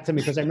came back to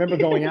me because I remember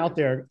going out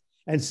there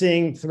and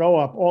seeing throw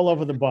up all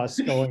over the bus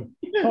going,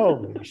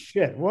 holy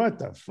shit, what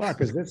the fuck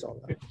is this all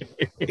about?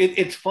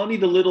 It's funny,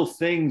 the little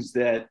things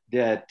that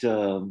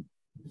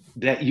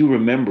you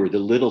remember, the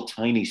little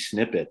tiny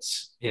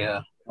snippets. Yeah.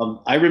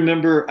 I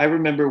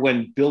remember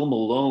when Bill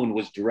Malone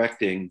was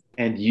directing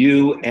and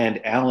you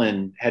and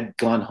Alan had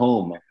gone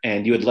home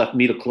and you had left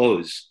me to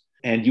close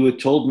and you had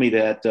told me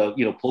that,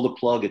 pull the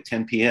plug at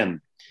 10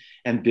 p.m.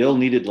 And Bill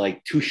needed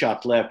like 2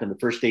 shots left. And the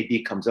first AD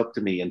comes up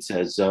to me and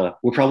says,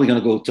 we're probably going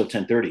to go till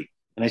 10:30.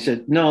 And I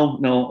said, no,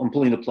 I'm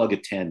pulling the plug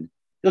at 10.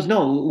 He goes,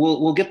 no,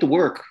 we'll get to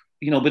work,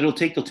 but it'll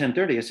take till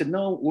 10:30. I said,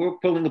 no, we're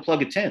pulling the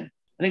plug at 10.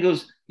 And he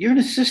goes, you're an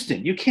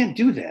assistant. You can't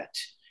do that.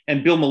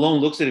 And Bill Malone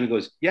looks at him and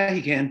goes, yeah,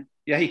 he can.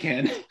 Yeah, he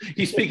can.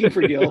 He's speaking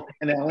for Gil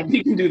and Alan.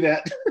 He can do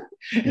that.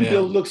 And yeah.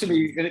 Bill looks at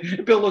me.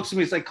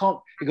 It's like, calm.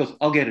 He goes,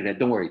 I'll get it, Ed.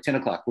 Don't worry. 10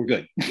 o'clock. We're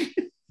good.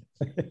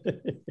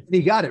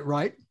 He got it,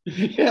 right?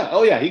 Yeah.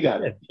 Oh, yeah. He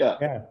got it.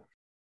 Yeah.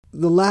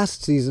 The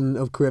last season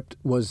of Crypt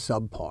was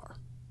subpar.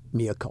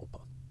 Mea culpa.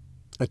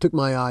 I took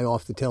my eye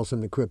off the Tales from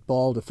the Crypt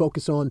ball to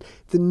focus on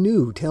the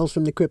new Tales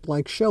from the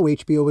Crypt-like show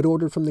HBO had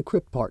ordered from the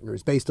Crypt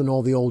Partners based on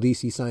all the old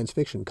EC science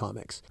fiction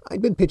comics.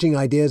 I'd been pitching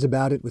ideas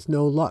about it with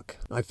no luck.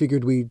 I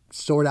figured we'd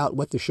sort out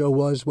what the show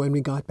was when we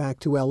got back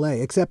to LA,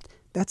 except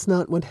that's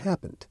not what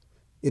happened.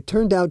 It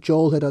turned out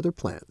Joel had other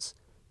plans,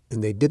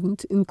 and they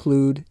didn't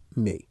include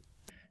me.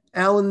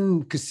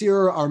 Alan Katz,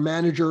 our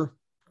manager,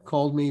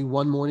 called me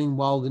one morning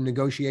while the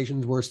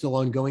negotiations were still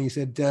ongoing. He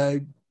said,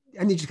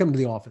 I need you to come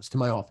to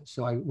my office.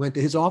 So I went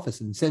to his office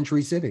in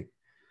Century City.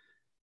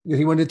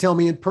 He wanted to tell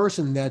me in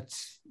person that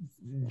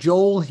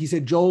Joel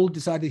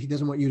decided he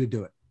doesn't want you to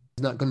do it.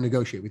 He's not going to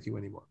negotiate with you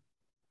anymore.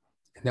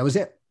 And that was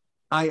it.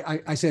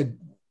 I said,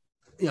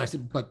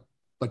 but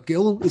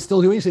Gil is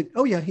still doing it. He said,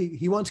 oh yeah,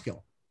 he wants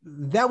Gil.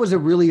 That was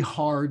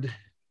hard.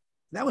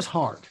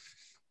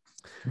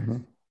 Mm-hmm.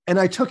 And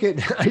I took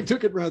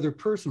it rather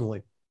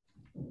personally.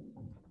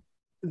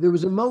 There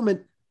was a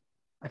moment,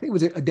 I think it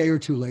was a day or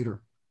two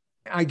later,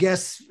 I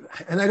guess,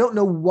 and I don't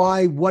know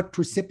what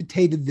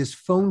precipitated this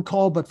phone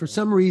call, but for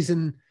some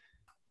reason,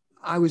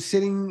 I was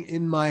sitting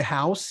in my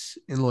house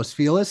in Los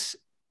Feliz,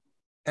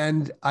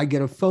 and I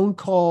get a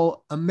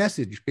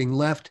message being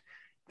left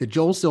that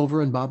Joel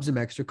Silver and Bob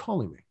Zemeckis are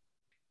calling me.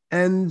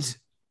 And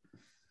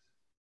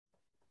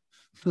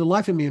for the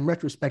life of me, in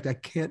retrospect, I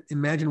can't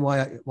imagine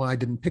why I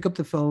didn't pick up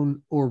the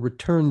phone or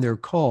return their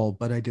call,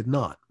 but I did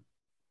not.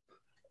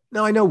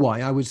 Now I know why.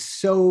 I was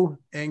so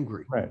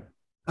angry. Right.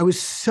 I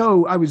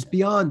was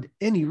beyond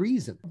any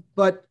reason,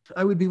 but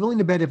I would be willing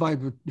to bet if I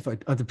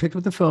either picked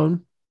up the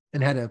phone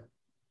and had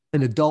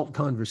an adult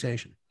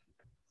conversation,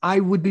 I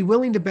would be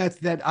willing to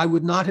bet that I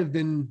would not have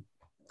been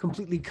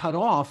completely cut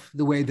off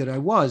the way that I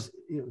was.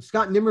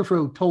 Scott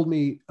Nimmerfro told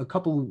me a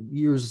couple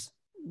years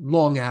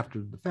long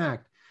after the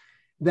fact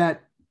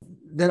that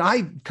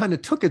I kind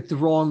of took it the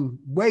wrong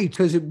way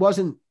because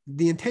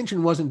the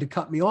intention wasn't to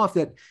cut me off,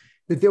 that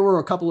there were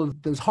a couple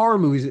of those horror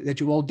movies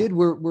that you all did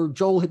where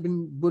Joel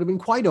would have been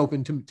quite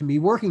open to me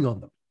working on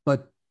them,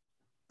 but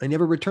I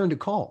never returned a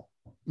call.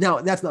 Now,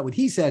 that's not what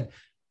he said.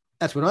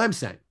 That's what I'm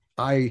saying.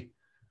 I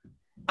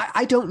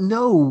don't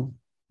know.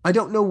 I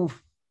don't know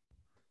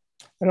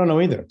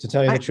either, to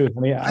tell you the truth. I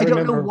mean, I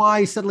don't know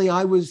why suddenly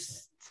I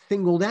was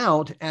singled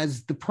out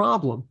as the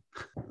problem,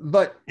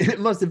 but it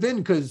must have been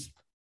because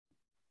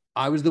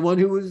I was the one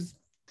who was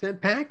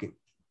sent packing.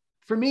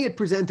 For me, it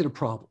presented a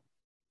problem.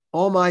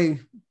 All my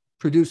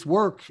produced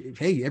work,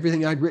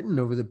 everything I'd written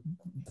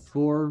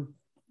for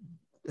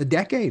a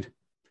decade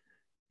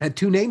had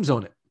 2 names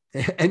on it.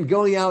 And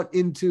going out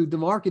into the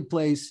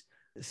marketplace,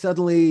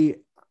 suddenly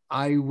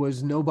I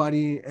was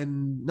nobody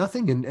and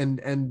nothing.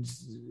 And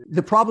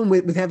the problem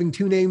with having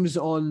two names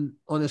on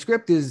a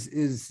script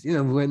is, you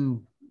know,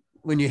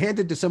 when you hand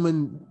it to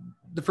someone,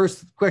 the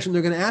first question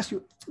they're going to ask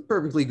you, it's a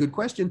perfectly good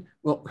question.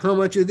 Well, how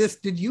much of this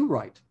did you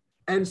write?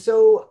 And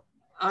so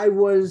I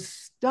was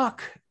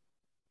stuck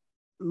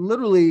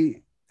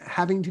literally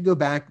having to go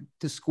back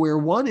to square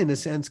one in a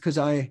sense, because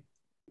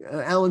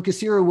Alan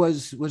Katz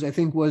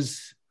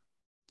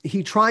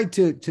he tried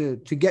to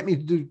get me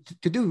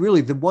to do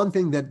really the one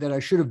thing that I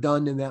should have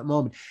done in that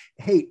moment.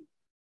 Hey,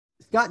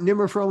 Scott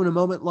Nimmerfro in a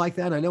moment like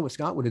that, I know what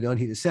Scott would have done.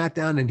 He'd have sat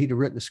down and he'd have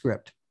written a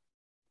script.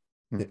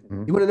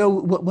 Mm-hmm. You want to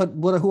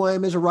know who I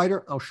am as a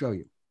writer? I'll show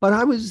you. But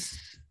I was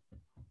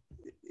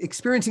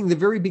experiencing the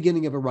very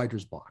beginning of a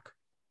writer's block,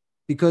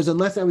 because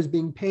unless I was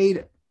being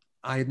paid,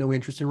 I had no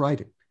interest in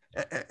writing.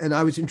 And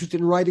I was interested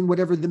in writing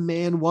whatever the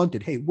man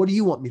wanted. Hey, what do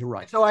you want me to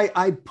write? So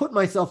I put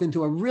myself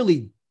into a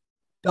really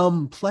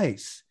dumb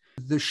place.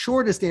 The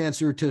shortest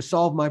answer to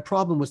solve my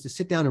problem was to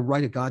sit down and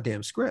write a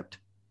goddamn script.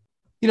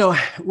 You know,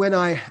 when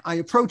I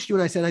approached you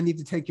and I said, I need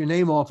to take your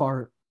name off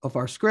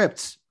our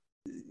scripts,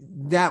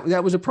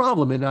 that was a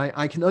problem. And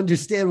I can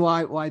understand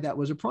why that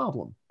was a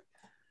problem.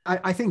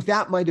 I think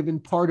that might have been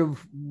part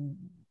of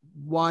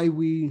why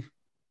we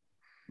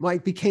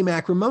became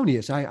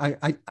acrimonious.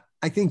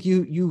 I think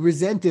you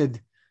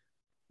resented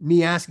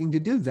me asking to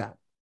do that.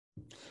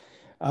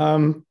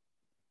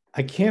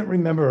 I can't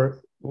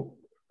remember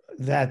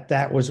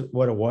that was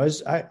what it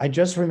was. I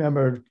just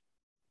remembered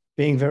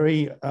being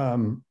very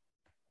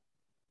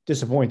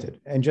disappointed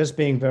and just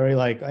being very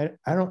like, I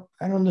don't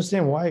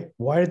understand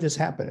why did this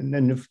happen?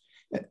 And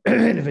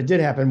if it did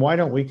happen, why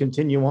don't we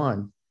continue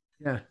on?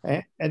 Yeah.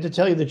 And to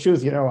tell you the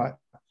truth, you know,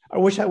 I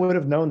wish I would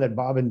have known that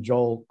Bob and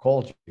Joel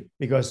called you,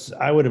 because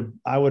I would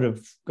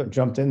have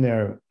jumped in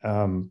there.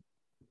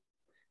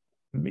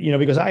 You know,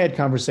 because I had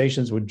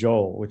conversations with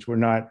Joel, which were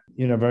not,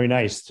 you know, very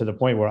nice, to the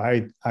point where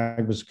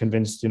I was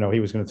convinced, you know,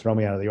 he was going to throw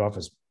me out of the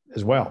office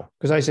as well.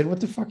 Because I said, what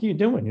the fuck are you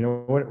doing? You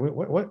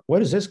know, what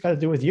does this got to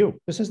do with you?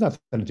 This has nothing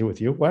to do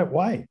with you.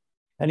 Why?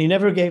 And he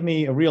never gave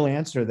me a real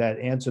answer that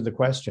answered the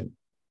question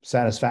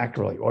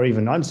satisfactorily or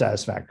even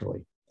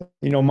unsatisfactorily.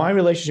 You know, my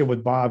relationship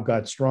with Bob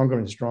got stronger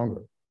and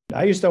stronger.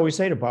 I used to always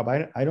say to Bob,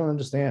 I don't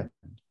understand.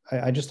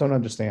 I just don't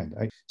understand.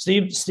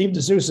 Steve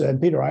D'Souza and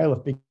Peter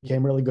Iliff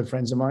became really good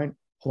friends of mine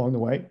along the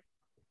way.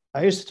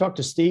 I used to talk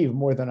to Steve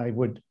more than I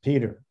would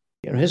Peter.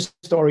 You know, his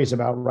stories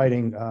about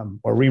writing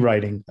or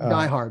rewriting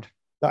Die Hard.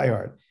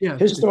 Yeah.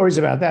 His stories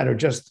about that are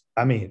just,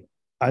 I mean,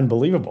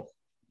 unbelievable.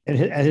 And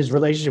his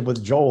relationship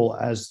with Joel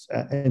as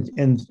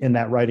in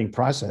that writing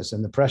process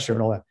and the pressure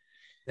and all that.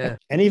 Yeah.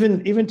 And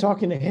even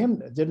talking to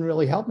him didn't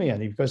really help me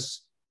any,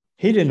 because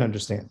he didn't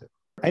understand it.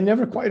 I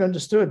never quite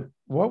understood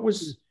what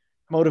was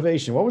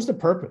motivation, what was the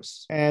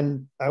purpose.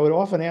 And I would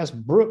often ask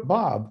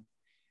Bob,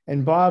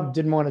 and Bob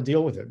didn't want to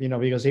deal with it, you know,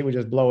 because he would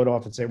just blow it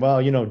off and say,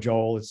 well, you know,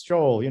 Joel, it's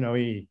Joel, you know,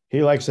 he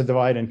likes to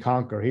divide and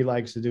conquer. He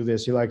likes to do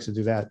this. He likes to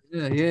do that.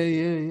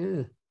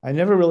 Yeah. I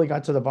never really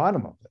got to the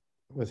bottom of it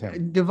with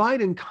him.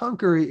 Divide and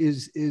conquer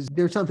is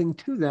there's something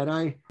to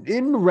that.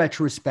 In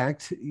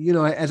retrospect, you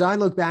know, as I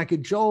look back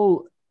at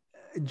Joel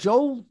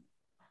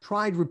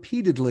tried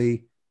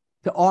repeatedly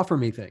to offer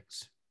me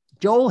things.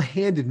 Joel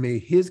handed me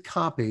his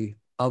copy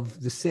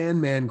of the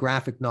Sandman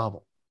graphic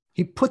novel.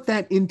 He put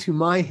that into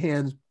my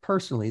hands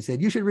personally. He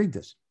said, you should read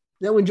this.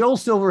 Now, when Joel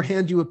Silver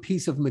hands you a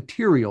piece of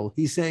material,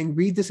 he's saying,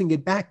 read this and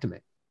get back to me.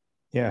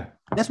 Yeah.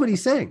 That's what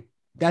he's saying.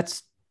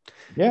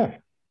 Yeah.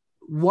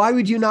 Why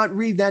would you not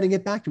read that and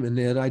get back to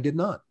me? And I did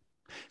not.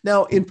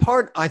 Now, in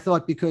part, I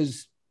thought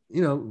because,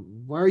 you know,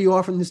 why are you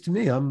offering this to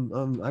me? I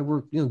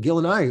work, you know, Gil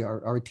and I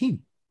are a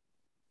team.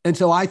 And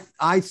so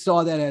I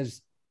saw that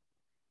as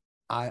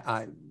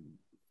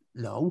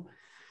no.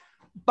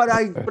 But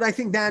I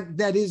think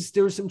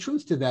there's some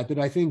truth to that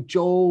I think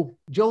Joel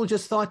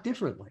just thought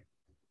differently.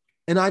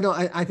 And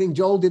I think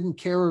Joel didn't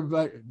care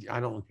about,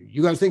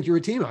 you guys think you're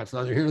a team. It's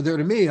neither here nor there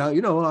to me.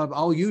 You know,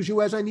 I'll use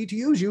you as I need to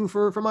use you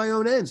for my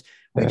own ends,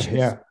 which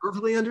is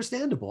perfectly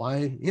understandable.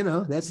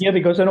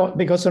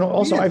 Because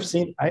also I've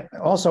seen,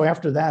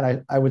 after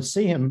that, I would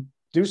see him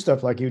do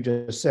stuff like you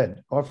just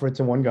said, offer it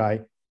to one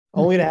guy,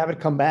 only to have it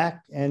come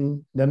back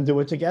and them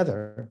do it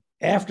together.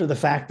 After the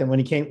fact, that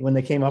when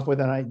they came up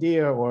with an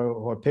idea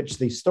or pitched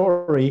the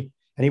story,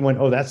 and he went,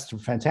 "Oh, that's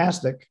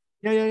fantastic."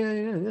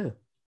 Yeah.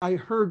 I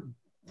heard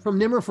from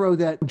Nimmerfro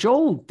that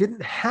Joel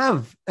didn't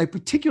have a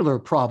particular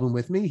problem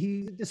with me.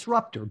 He's a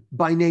disruptor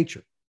by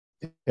nature.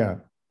 Yeah,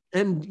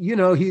 and you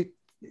know he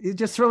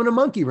just throwing a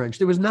monkey wrench.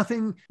 There was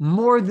nothing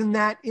more than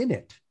that in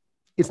it.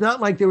 It's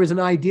not like there was an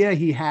idea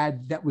he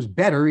had that was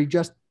better.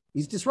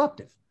 He's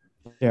disruptive.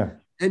 Yeah.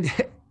 And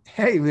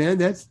hey, man,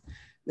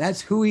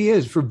 that's who he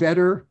is, for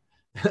better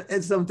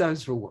and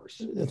sometimes for worse.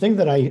 The thing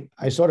that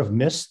I sort of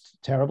missed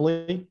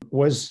terribly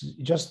was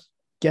just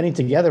getting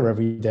together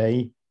every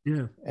day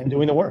and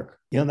doing the work.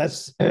 You know,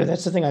 that's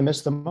the thing I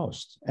missed the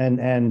most.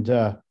 And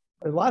a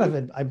lot of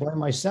it, I blame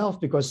myself,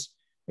 because,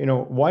 you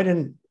know, why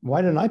didn't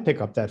I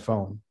pick up that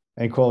phone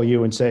and call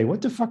you and say,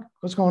 what the fuck,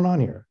 what's going on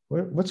here?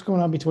 what's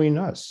going on between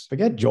us?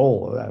 Forget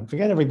Joel,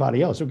 forget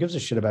everybody else. Who gives a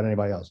shit about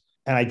anybody else?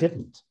 And I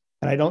didn't.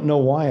 And I don't know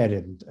why I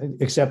didn't,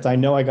 except I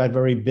know I got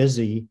very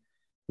busy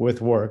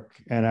with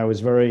work and I was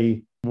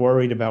very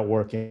worried about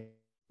working.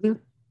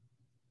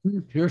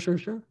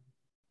 Sure.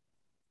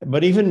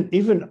 But even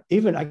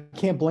I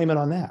can't blame it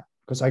on that,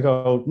 because I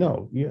go,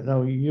 no,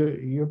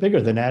 you're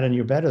bigger than that and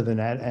you're better than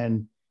that.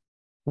 And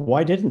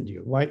why didn't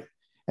you? Why?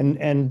 And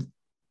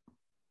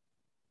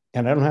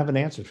I don't have an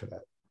answer for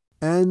that.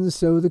 And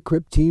so the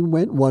Crypt team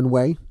went one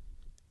way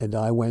and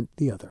I went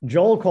the other.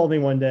 Joel called me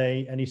one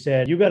day and he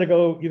said, you got to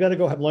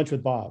go have lunch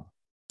with Bob.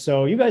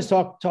 So you guys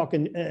talk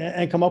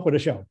and come up with a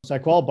show. So I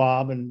called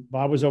Bob, and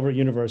Bob was over at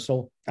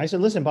Universal. I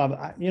said, listen, Bob,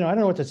 I don't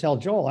know what to tell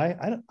Joel.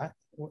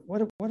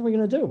 What are we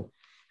going to do?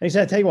 And he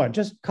said, I tell you what,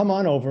 just come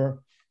on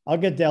over. I'll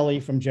get deli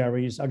from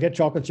Jerry's. I'll get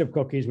chocolate chip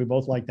cookies. We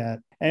both like that.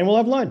 And we'll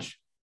have lunch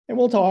and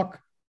we'll talk.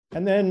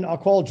 And then I'll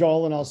call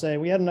Joel and I'll say,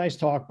 we had a nice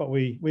talk, but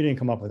we didn't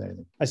come up with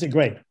anything. I said,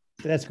 great.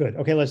 That's good.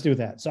 Okay, let's do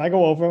that. So I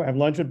go over, have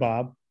lunch with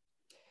Bob.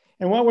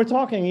 And while we're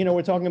talking,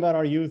 we're talking about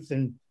our youth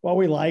and what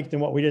we liked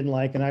and what we didn't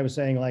like. And I was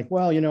saying like,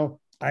 well,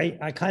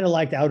 I kind of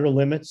liked Outer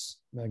Limits,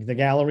 like the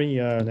gallery.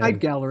 Night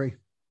Gallery.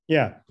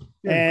 Yeah.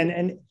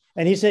 And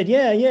he said,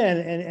 yeah.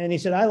 And he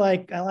said, I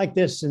like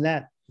this and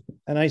that.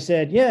 And I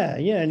said, yeah.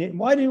 And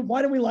why did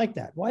we like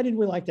that? Why did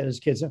we like that as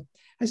kids?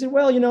 I said,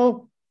 well,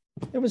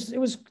 it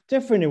was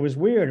different. It was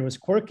weird. It was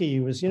quirky. It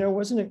was,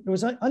 it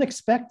was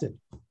unexpected.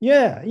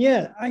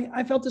 Yeah.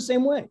 I felt the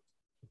same way.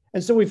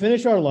 And so we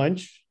finished our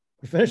lunch.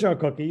 We finished our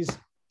cookies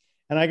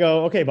and I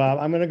go, okay, Bob,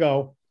 I'm going to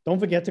go.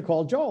 Don't forget to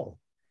call Joel.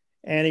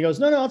 And he goes,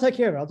 no, I'll take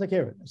care of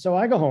it. So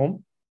I go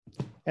home,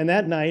 and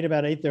that night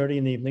about 8:30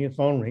 in the evening, the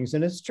phone rings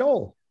and it's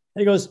Joel.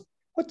 And he goes,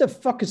 what the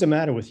fuck is the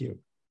matter with you?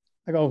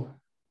 I go,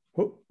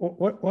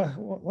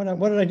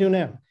 what did I do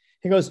now?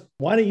 He goes,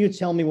 why don't you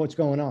tell me what's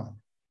going on?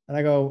 And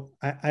I go,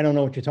 I don't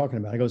know what you're talking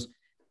about. He goes,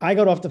 I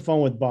got off the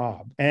phone with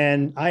Bob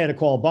and I had to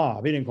call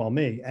Bob. He didn't call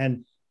me.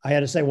 And I had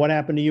to say, what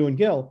happened to you and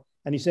Gil?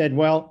 And he said,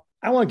 well,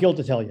 I want Gil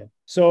to tell you.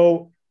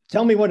 So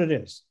tell me what it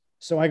is.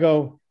 So I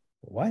go,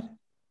 what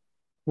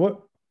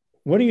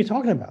are you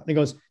talking about? And he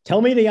goes,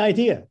 tell me the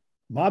idea.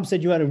 Bob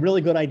said you had a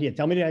really good idea.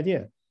 Tell me the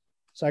idea.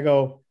 So I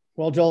go,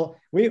 well, Joel,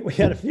 we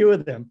had a few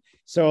of them.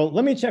 So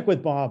let me check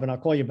with Bob and I'll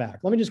call you back.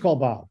 Let me just call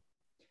Bob.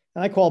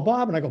 And I call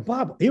Bob and I go,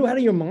 Bob, are you out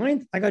of your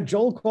mind? I got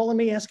Joel calling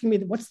me, asking me,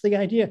 what's the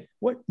idea?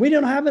 We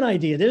don't have an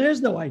idea. There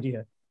is no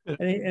idea.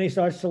 And he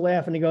starts to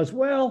laugh and he goes,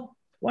 well,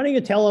 why don't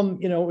you tell him,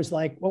 it was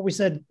like what we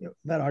said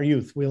about our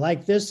youth. We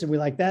like this and we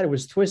like that. It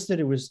was twisted.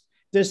 It was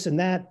this and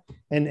that.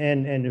 And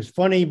it was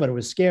funny, but it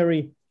was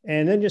scary.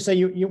 And then just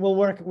say,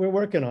 we're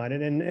working on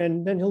it.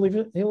 And then he'll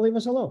leave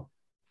us alone.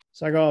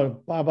 So I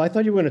go, Bob, I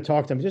thought you were going to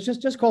talk to him.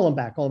 Just call him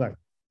back.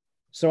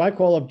 So I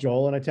call up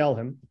Joel and I tell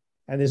him,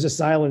 and there's a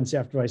silence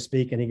after I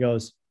speak. And he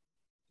goes,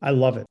 I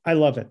love it.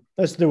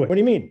 Let's do it. What do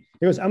you mean?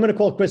 He goes, I'm going to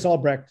call Chris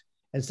Albrecht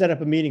and set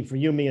up a meeting for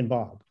you, me, and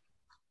Bob.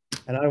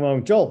 And I'm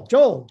going,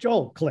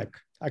 Joel, click.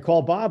 I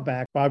call Bob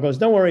back. Bob goes,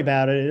 don't worry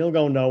about it. It'll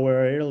go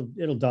nowhere.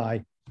 It'll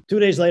die. 2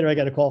 days later, I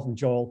got a call from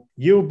Joel.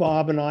 You,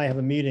 Bob, and I have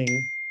a meeting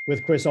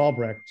with Chris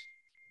Albrecht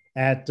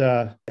at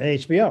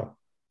HBO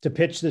to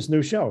pitch this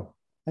new show.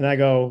 And I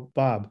go,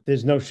 Bob,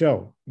 there's no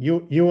show.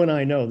 You and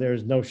I know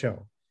there's no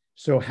show.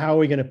 So how are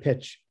we going to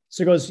pitch?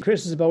 So he goes,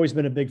 Chris has always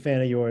been a big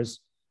fan of yours.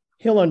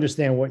 He'll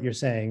understand what you're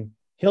saying.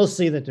 He'll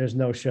see that there's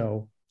no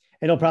show.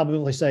 And he'll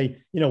probably say,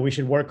 we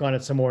should work on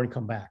it some more and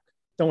come back.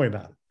 Don't worry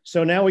about it.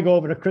 So now we go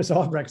over to Chris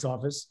Albrecht's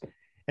office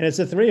and it's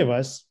the three of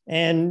us.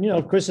 And,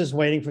 Chris is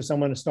waiting for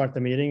someone to start the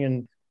meeting.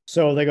 And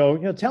so they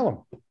go, tell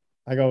him.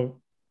 I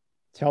go,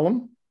 tell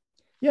him?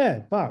 Yeah,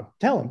 Bob,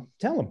 tell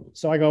him.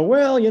 So I go,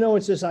 well,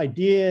 it's this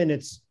idea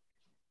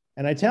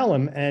and I tell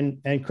him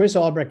and Chris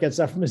Albrecht gets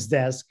up from his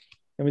desk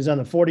and was on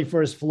the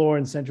 41st floor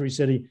in Century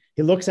City.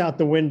 He looks out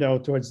the window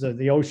towards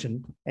the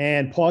ocean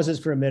and pauses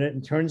for a minute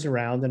and turns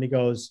around and he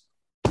goes,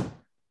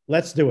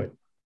 let's do it.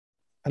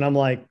 And I'm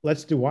like,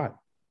 let's do what?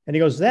 And he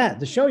goes,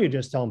 the show you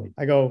just told me.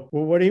 I go,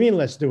 well, what do you mean,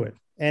 let's do it?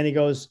 And he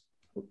goes,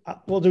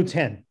 we'll do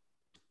 10.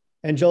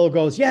 And Joel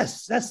goes,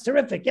 yes, that's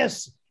terrific.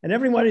 Yes. And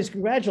everybody's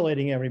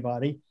congratulating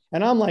everybody.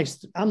 And I'm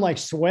like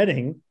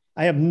sweating.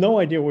 I have no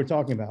idea what we're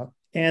talking about.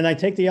 And I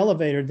take the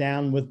elevator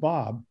down with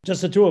Bob,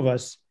 just the two of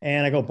us.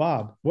 And I go,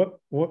 Bob, what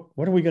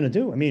are we going to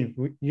do? I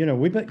mean,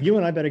 you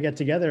and I better get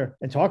together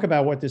and talk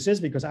about what this is,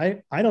 because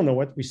I don't know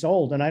what we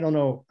sold. And I don't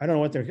know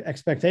what their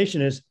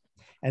expectation is.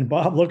 And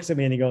Bob looks at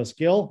me and he goes,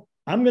 Gil,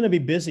 I'm going to be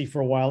busy for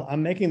a while.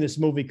 I'm making this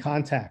movie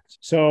Contact.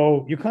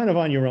 So you're kind of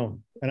on your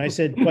own. And I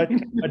said,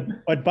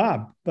 but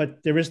Bob,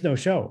 but there is no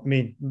show. I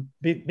mean,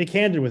 be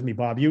candid with me,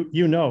 Bob.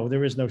 You know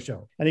there is no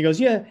show. And he goes,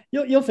 yeah,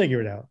 you'll figure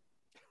it out.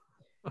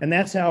 And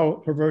that's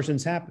how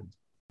Perversions happened.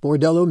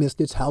 Bordello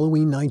missed its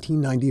Halloween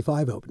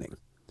 1995 opening.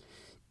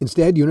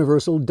 Instead,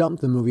 Universal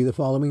dumped the movie the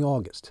following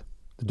August,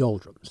 The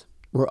Doldrums,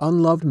 where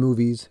unloved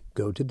movies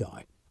go to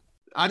die.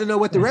 I don't know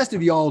what the rest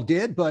of y'all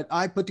did, but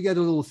I put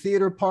together a little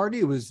theater party.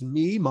 It was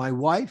me, my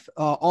wife,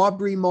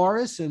 Aubrey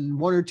Morris, and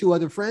one or two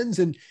other friends.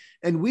 And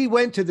we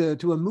went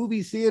to a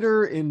movie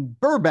theater in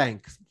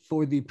Burbank,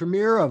 for the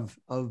premiere of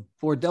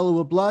Bordello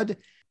of Blood,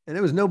 and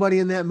there was nobody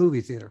in that movie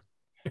theater.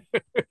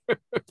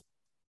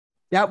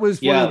 That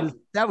was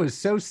that was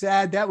so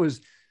sad. That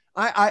was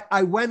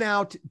I went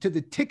out to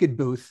the ticket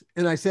booth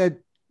and I said,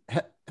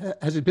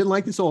 has it been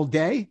like this all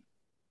day?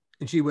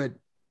 And she went,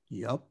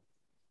 yep.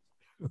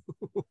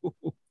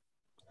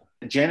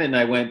 Janet and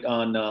I went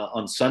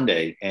on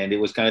Sunday, and it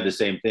was kind of the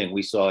same thing.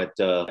 We saw it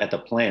at the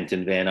Plant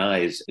in Van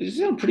Nuys. It was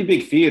a pretty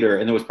big theater,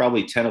 and there was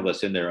probably 10 of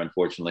us in there,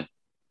 unfortunately.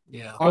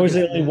 Yeah, I was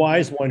the only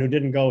wise one who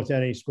didn't go to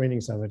any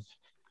screenings of it.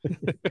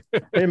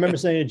 I remember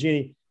saying to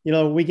Jeannie,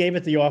 we gave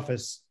it the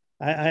office.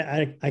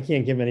 I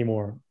can't give any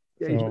more.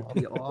 So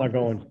I'm not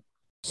going.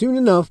 Soon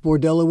enough,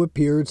 Bordello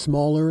appeared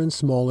smaller and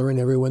smaller in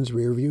everyone's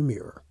rearview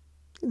mirror.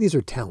 These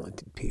are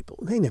talented people.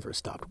 They never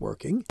stopped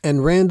working.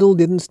 And Randall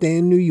didn't stay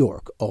in New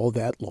York all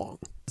that long.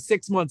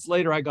 6 months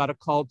later, I got a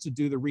call to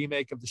do the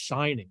remake of The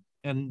Shining,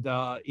 and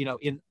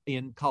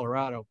in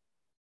Colorado.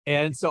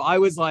 And so I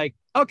was like,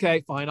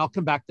 okay, fine, I'll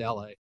come back to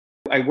LA.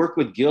 I worked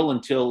with Gil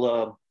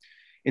until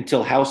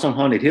House on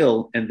Haunted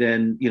Hill, and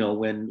then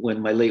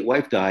when my late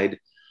wife died,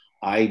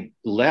 I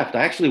left.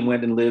 I actually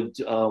went and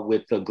lived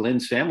with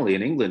Glenn's family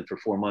in England for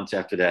 4 months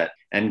after that.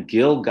 And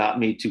Gil got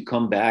me to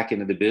come back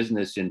into the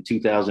business in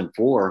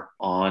 2004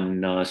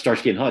 on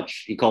Starsky and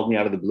Hutch. He called me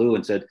out of the blue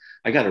and said,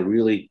 I got an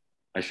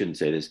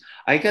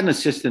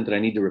assistant that I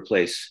need to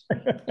replace.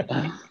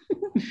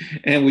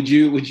 And would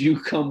you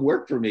come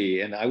work for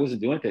me? And I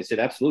wasn't doing it. I said,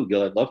 absolutely,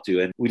 Gil, I'd love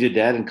to. And we did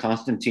that and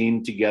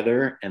Constantine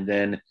together. And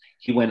then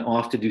he went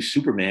off to do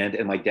Superman,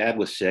 and my dad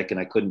was sick and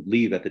I couldn't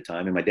leave at the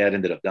time. And my dad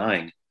ended up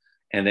dying.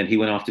 And then he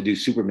went off to do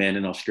Superman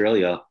in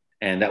Australia.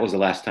 And that was the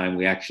last time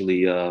we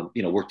actually,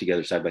 worked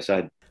together side by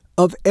side.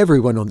 Of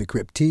everyone on the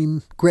Crypt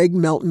team, Greg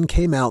Melton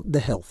came out the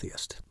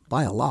healthiest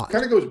by a lot.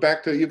 Kind of goes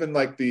back to even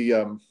like the,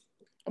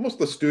 almost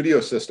the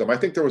studio system. I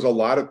think there was a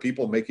lot of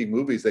people making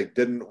movies they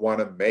didn't want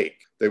to make.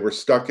 They were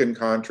stuck in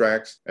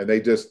contracts and they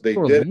did.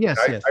 Yes,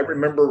 I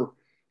remember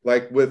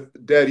like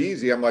with Dead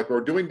Easy, I'm like, we're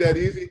doing Dead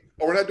Easy.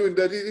 Oh, we're not doing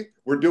Dead Easy.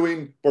 We're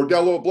doing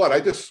Bordello of Blood. I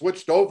just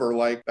switched over.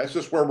 Like, that's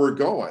just where we're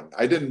going.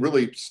 I didn't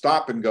really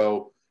stop and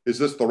go, is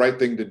this the right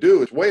thing to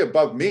do? It's way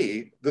above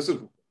me. This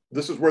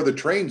is where the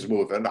train's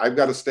moving. I've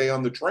got to stay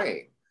on the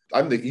train.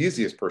 I'm the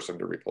easiest person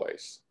to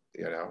replace,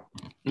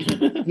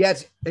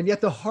 Yet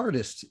the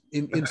hardest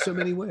in so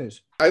many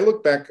ways. I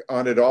look back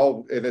on it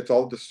all, and it's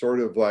all just sort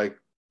of like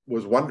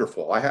was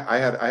wonderful. I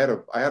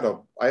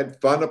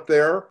had fun up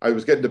there. I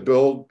was getting to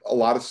build a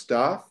lot of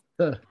stuff.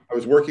 I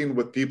was working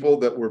with people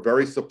that were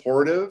very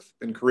supportive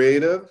and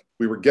creative.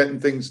 We were getting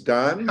things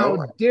done.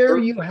 How dare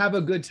you have a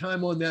good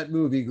time on that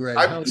movie, Greg?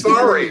 I'm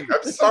sorry,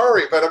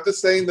 but I'm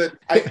just saying that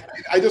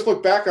I just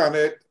look back on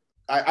it.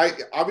 I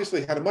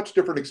obviously had a much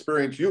different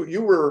experience.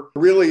 You were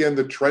really in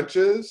the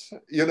trenches,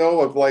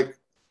 of like,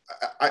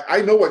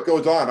 I know what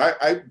goes on.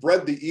 I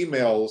read the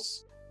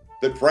emails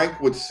that Frank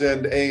would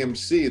send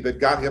AMC that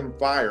got him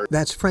fired.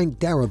 That's Frank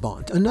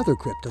Darabont, another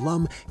Crypt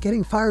alum,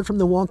 getting fired from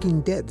The Walking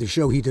Dead, the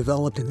show he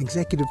developed and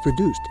executive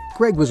produced.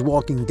 Greg was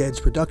Walking Dead's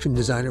production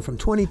designer from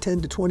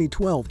 2010 to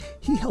 2012.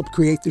 He helped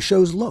create the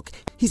show's look.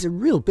 He's a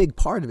real big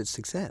part of its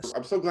success.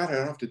 I'm so glad I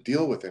don't have to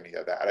deal with any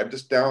of that. I'm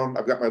just down.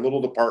 I've got my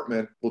little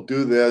department. We'll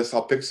do this.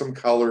 I'll pick some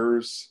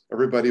colors.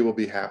 Everybody will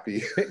be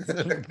happy.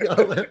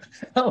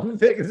 I'll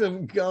pick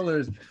some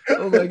colors.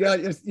 Oh my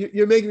God.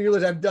 You're making me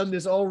realize I've done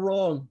this all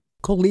wrong.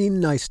 Colleen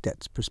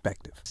Neistat's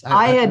perspective.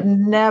 I had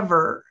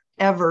never,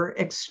 ever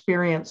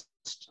experienced,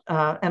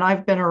 and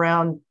I've been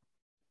around,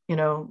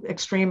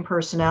 extreme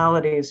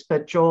personalities,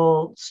 but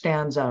Joel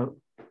stands out.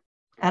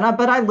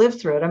 But I lived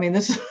through it. I mean,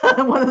 this is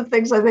one of the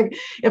things I think,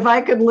 if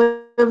I could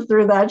live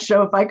through that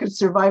show, if I could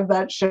survive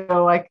that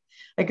show,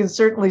 I can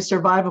certainly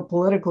survive a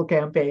political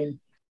campaign.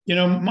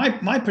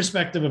 My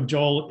perspective of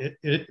Joel,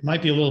 it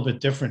might be a little bit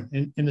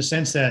different in the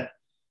sense that,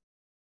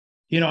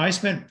 I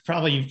spent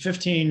probably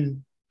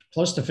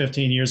close to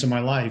 15 years of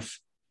my life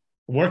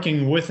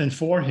working with and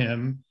for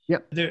him.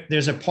 Yep.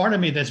 There's a part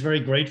of me that's very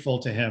grateful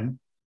to him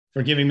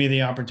for giving me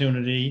the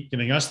opportunity,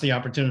 giving us the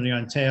opportunity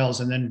on Tales,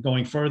 and then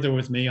going further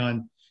with me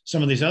on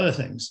some of these other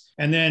things.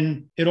 And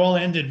then it all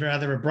ended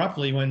rather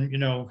abruptly when,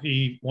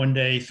 he one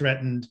day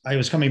threatened, I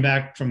was coming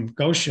back from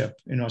Ghost Ship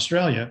in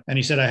Australia, and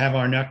he said, I have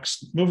our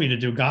next movie to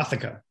do,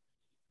 Gothica.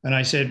 And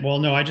I said, well,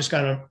 no, I just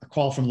got a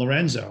call from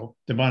Lorenzo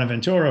de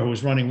Bonaventura, who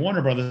was running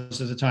Warner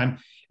Brothers at the time.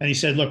 And he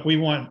said, look, we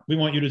want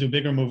you to do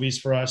bigger movies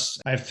for us.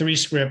 I have 3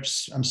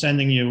 scripts I'm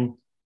sending you.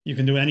 You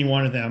can do any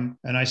one of them.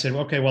 And I said,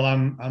 okay, well,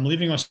 I'm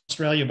leaving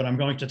Australia, but I'm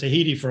going to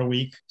Tahiti for a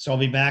week. So I'll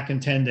be back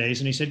in 10 days.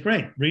 And he said,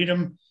 great, read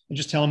them and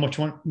just tell them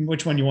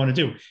which one you want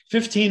to do.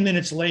 15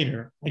 minutes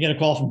later, I get a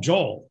call from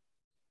Joel.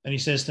 And he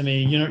says to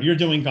me, you're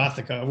doing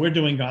Gothica. We're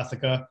doing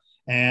Gothica.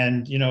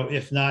 And,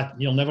 if not,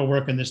 you'll never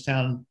work in this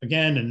town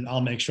again. And I'll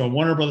make sure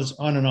Warner Brothers,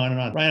 on and on and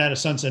on, right out of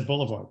Sunset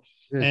Boulevard.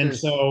 Mm-hmm. And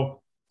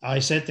so I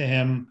said to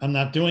him, I'm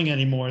not doing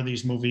any more of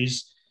these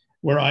movies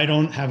where I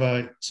don't have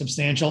a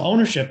substantial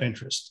ownership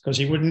interest, because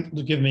he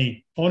wouldn't give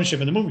me ownership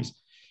in the movies.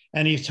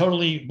 And he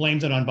totally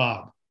blamed it on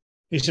Bob.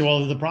 He said,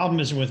 well, the problem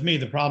isn't with me.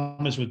 The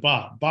problem is with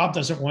Bob. Bob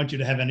doesn't want you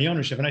to have any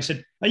ownership. And I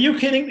said, are you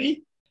kidding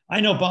me?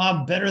 I know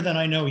Bob better than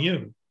I know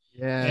you.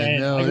 Yeah,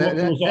 and no,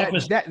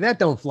 that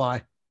don't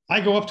fly.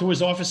 I go up to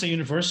his office at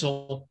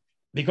Universal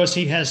because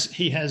he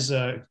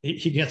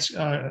gets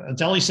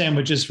deli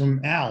sandwiches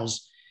from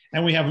Al's,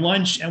 and we have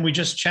lunch and we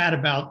just chat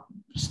about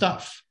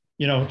stuff,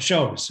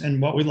 shows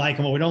and what we like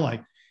and what we don't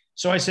like.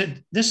 So I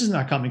said, this is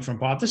not coming from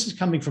Bob. This is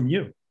coming from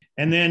you.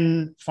 And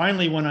then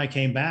finally, when I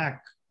came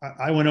back,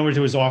 I went over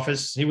to his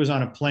office. He was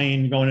on a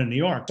plane going to New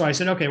York. So I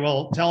said, okay,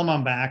 well, tell him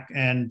I'm back.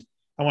 And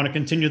I want to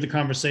continue the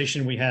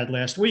conversation we had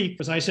last week.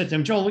 Because I said to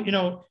him, Joel,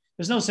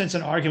 there's no sense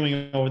in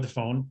arguing over the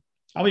phone.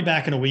 I'll be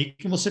back in a week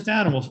and we'll sit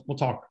down and we'll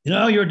talk.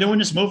 You're doing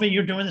this movie.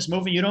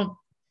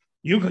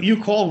 You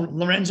call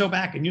Lorenzo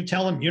back and you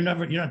tell him you're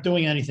not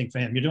doing anything for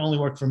him. You only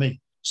work for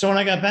me. So when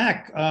I got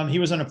back, he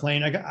was on a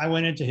plane. I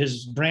went into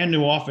his brand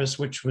new office,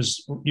 which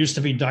used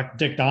to be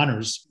Dick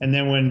Donner's. And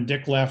then when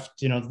Dick left,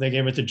 they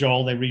gave it to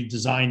Joel. They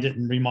redesigned it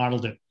and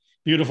remodeled it.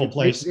 Beautiful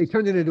place. They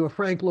turned it into a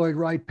Frank Lloyd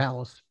Wright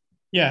palace.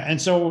 Yeah. And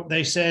so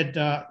they said,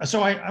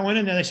 I went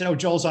in there. They said, oh,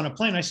 Joel's on a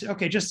plane. I said,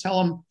 okay, just tell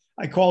him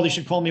I called. He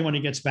should call me when he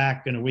gets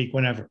back in a week,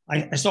 whenever.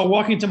 I start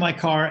walking to my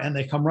car and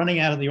they come running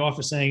out of the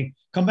office saying,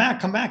 come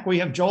back. We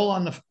have Joel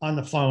on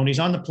the phone. He's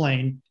on the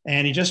plane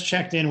and he just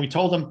checked in. We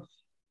told him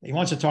he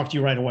wants to talk to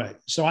you right away.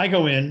 So I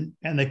go in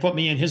and they put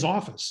me in his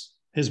office,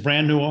 his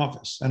brand new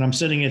office. And I'm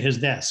sitting at his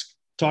desk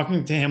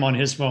talking to him on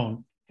his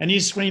phone. And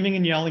he's screaming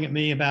and yelling at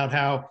me about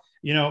how,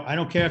 I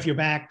don't care if you're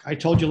back. I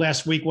told you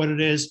last week what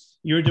it is.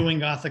 You're doing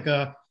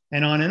Gothica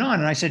and on and on.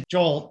 And I said,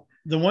 Joel,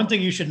 the one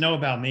thing you should know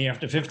about me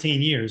after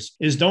 15 years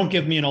is don't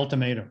give me an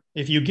ultimatum.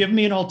 If you give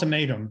me an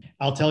ultimatum,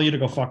 I'll tell you to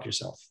go fuck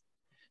yourself.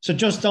 So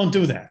just don't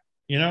do that.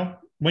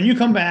 When you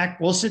come back,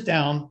 we'll sit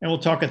down and we'll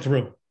talk it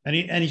through. And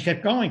he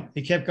kept going.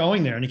 He kept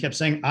going there. And he kept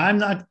saying,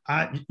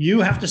 you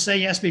have to say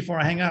yes before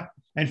I hang up.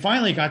 And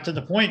finally got to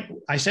the point.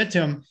 I said to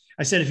him,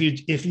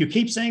 if you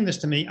keep saying this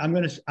to me, I'm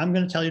going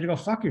to tell you to go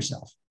fuck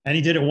yourself. And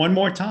he did it one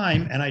more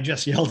time. And I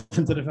just yelled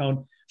into the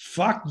phone,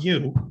 fuck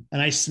you.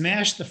 And I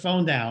smashed the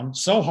phone down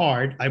so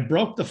hard. I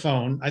broke the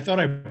phone. I thought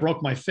I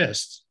broke my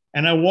fist.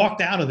 And I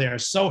walked out of there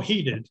so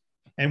heated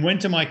and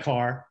went to my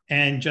car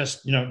and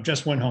just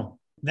went home.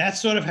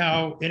 That's sort of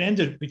how it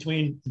ended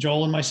between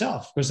Joel and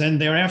myself, because then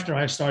thereafter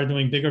I started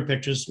doing bigger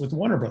pictures with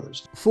Warner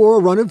Brothers. For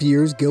a run of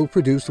years, Gil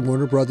produced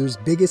Warner Brothers'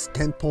 biggest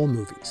tentpole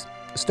movies.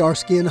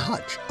 Starsky and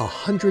Hutch,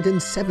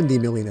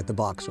 $170 million at the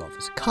box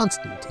office.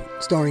 Constantine,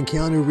 starring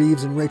Keanu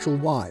Reeves and Rachel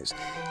Weisz,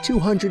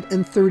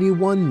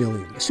 $231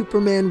 million.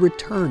 Superman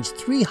Returns,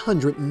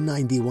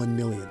 $391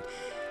 million.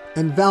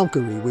 And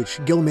Valkyrie, which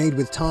Gil made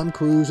with Tom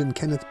Cruise and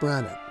Kenneth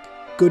Branagh,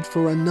 good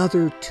for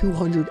another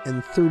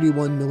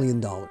 $231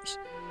 million.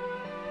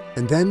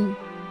 And then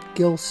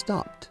Gil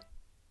stopped.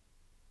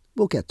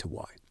 We'll get to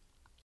why.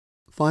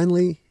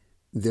 Finally,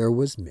 there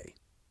was me.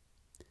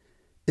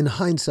 In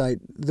hindsight,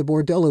 the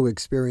Bordello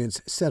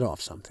experience set off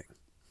something.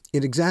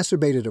 It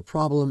exacerbated a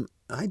problem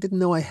I didn't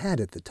know I had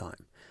at the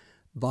time: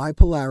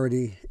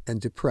 bipolarity and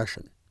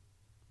depression.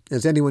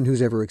 As anyone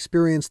who's ever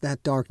experienced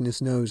that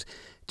darkness knows,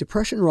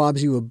 depression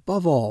robs you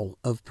above all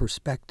of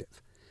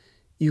perspective.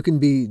 You can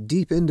be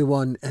deep into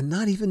one and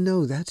not even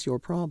know that's your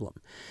problem.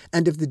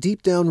 And if the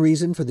deep down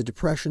reason for the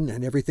depression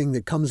and everything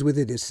that comes with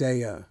it is,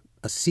 say, a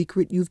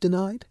secret you've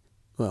denied,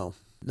 well,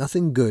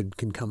 nothing good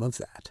can come of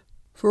that.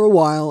 For a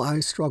while, I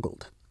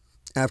struggled.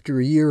 After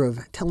a year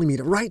of telling me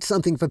to write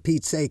something for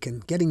Pete's sake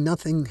and getting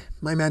nothing,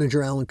 my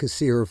manager Alan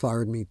Katz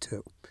fired me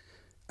too.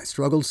 I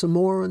struggled some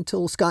more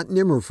until Scott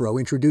Nimmerfro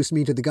introduced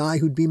me to the guy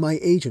who'd be my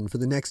agent for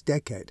the next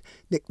decade,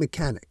 Nick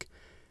Mechanic.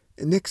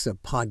 Nick's a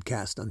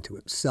podcast unto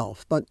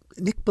himself, but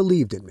Nick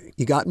believed in me.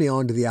 He got me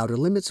onto The Outer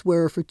Limits,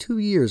 where for 2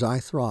 years I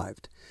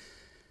thrived.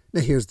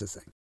 Now here's the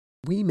thing.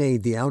 We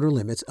made The Outer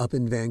Limits up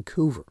in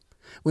Vancouver.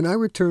 When I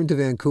returned to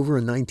Vancouver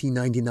in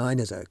 1999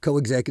 as a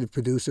co-executive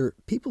producer,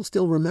 people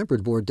still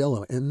remembered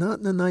Bordello, and not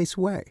in a nice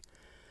way.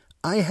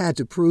 I had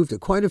to prove to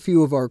quite a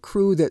few of our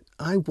crew that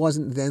I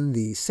wasn't then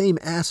the same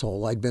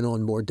asshole I'd been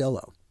on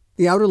Bordello.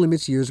 The Outer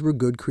Limits years were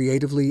good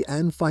creatively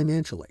and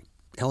financially.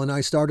 Helen and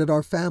I started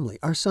our family.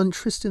 Our son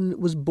Tristan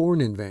was born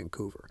in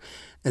Vancouver.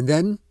 And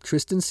then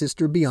Tristan's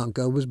sister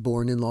Bianca was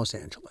born in Los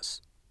Angeles.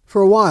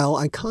 For a while,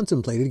 I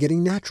contemplated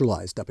getting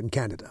naturalized up in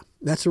Canada.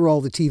 That's where all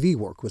the TV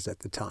work was at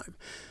the time.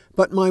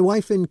 But my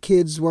wife and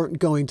kids weren't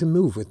going to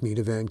move with me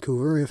to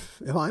Vancouver.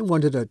 If I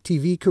wanted a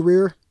TV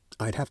career,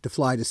 I'd have to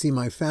fly to see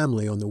my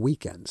family on the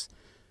weekends.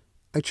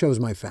 I chose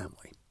my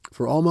family.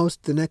 For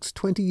almost the next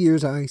 20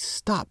 years, I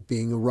stopped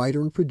being a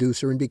writer and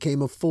producer and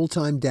became a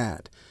full-time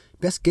dad.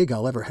 Best gig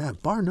I'll ever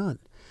have, bar none.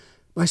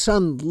 My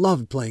son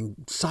loved playing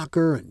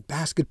soccer and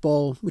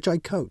basketball, which I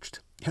coached.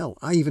 Hell,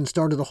 I even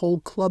started a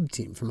whole club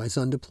team for my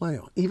son to play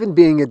on. Even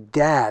being a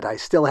dad, I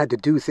still had to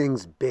do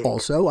things big.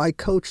 Also, I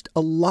coached a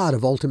lot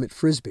of ultimate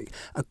frisbee,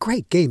 a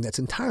great game that's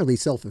entirely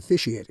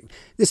self-officiating.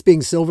 This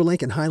being Silver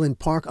Lake and Highland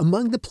Park,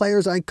 among the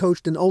players I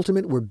coached in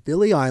ultimate were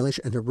Billie Eilish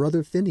and her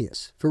brother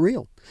Phineas. For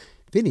real.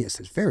 Phineas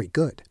is very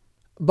good.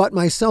 But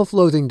my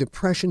self-loathing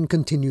depression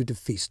continued to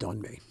feast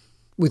on me.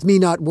 With me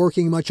not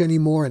working much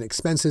anymore and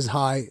expenses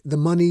high, the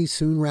money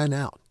soon ran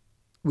out.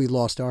 We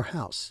lost our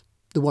house,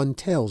 the one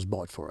Tails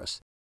bought for us.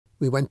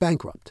 We went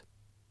bankrupt.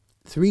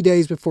 3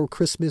 days before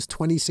Christmas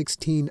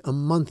 2016, a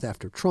month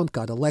after Trump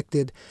got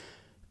elected,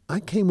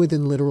 I came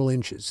within literal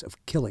inches of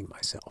killing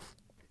myself.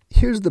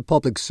 Here's the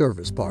public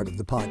service part of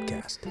the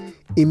podcast.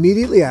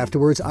 Immediately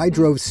afterwards, I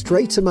drove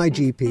straight to my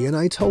GP and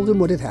I told him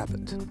what had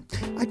happened.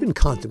 I'd been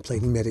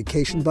contemplating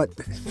medication, but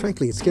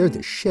frankly, it scared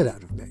the shit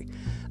out of me.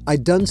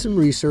 I'd done some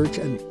research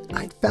and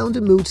I'd found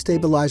a mood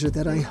stabilizer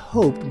that I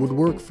hoped would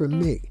work for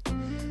me.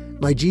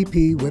 My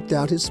GP whipped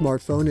out his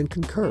smartphone and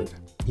concurred.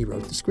 He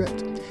wrote the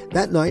script.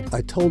 That night,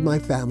 I told my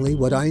family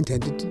what I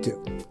intended to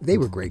do. They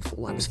were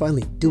grateful. I was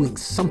finally doing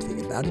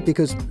something about it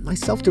because my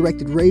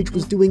self-directed rage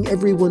was doing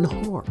everyone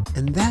harm.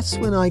 And that's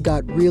when I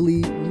got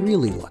really,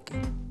 really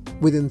lucky.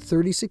 Within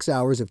 36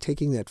 hours of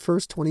taking that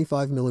first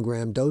 25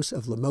 milligram dose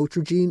of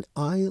lamotrigine,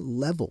 I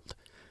leveled.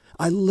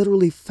 I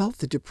literally felt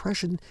the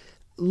depression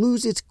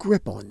lose its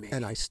grip on me.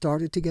 And I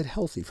started to get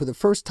healthy for the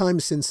first time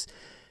since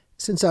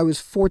I was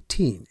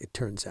 14, it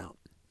turns out.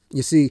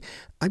 You see,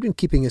 I've been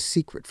keeping a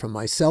secret from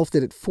myself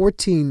that at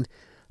 14,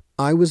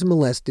 I was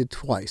molested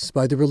twice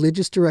by the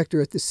religious director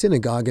at the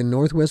synagogue in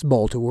northwest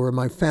Baltimore where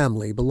my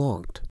family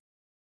belonged.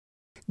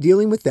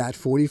 Dealing with that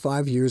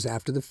 45 years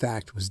after the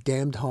fact was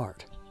damned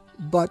hard.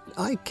 But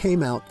I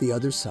came out the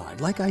other side.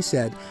 Like I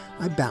said,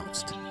 I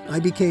bounced. I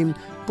became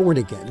born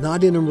again,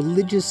 not in a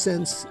religious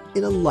sense,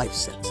 in a life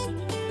sense.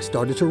 I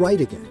started to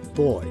write again.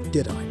 Boy,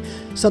 did I.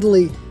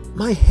 Suddenly,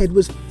 my head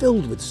was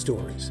filled with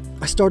stories.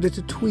 I started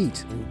to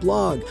tweet and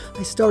blog.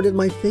 I started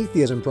my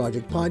Faiththeism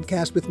Project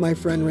podcast with my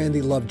friend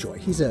Randy Lovejoy.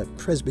 He's a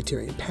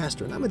Presbyterian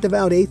pastor, and I'm a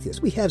devout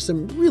atheist. We have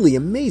some really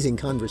amazing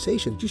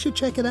conversations. You should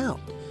check it out.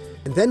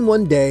 And then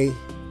one day,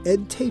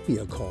 Ed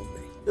Tapia called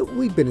me.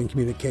 We'd been in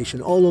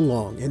communication all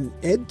along, and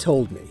Ed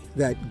told me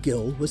that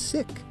Gil was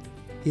sick.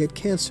 He had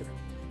cancer,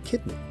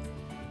 kidney.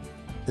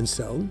 And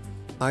so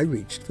I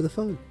reached for the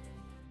phone.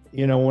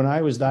 You know, when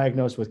I was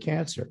diagnosed with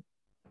cancer,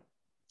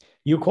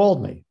 you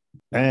called me,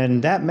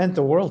 and that meant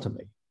the world to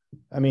me.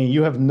 I mean,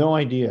 you have no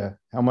idea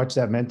how much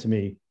that meant to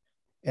me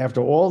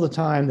after all the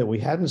time that we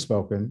hadn't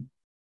spoken,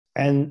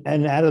 and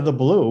out of the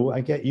blue,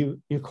 I get you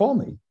call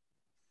me,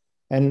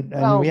 and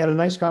well, we had a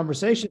nice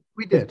conversation.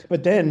 We did.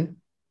 But then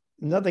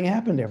nothing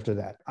happened after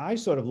that. I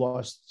sort of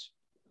lost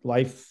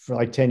life for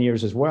like 10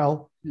 years as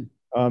well,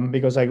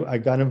 because I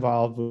got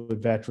involved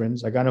with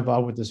veterans. I got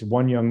involved with this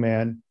one young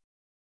man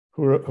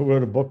who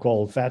wrote a book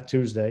called Fat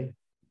Tuesday.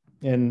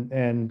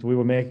 And we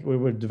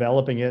were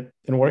developing it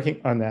and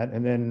working on that.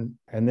 And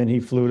then he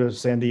flew to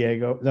San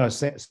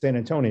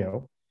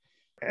Antonio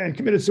and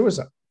committed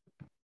suicide.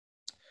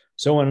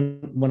 So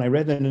when I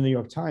read that in the New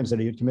York Times that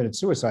he had committed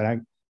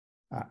suicide,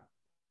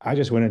 I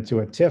just went into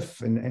a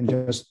tiff and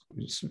just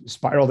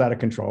spiraled out of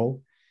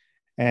control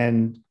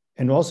and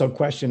also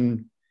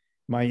questioned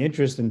my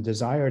interest and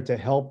desire to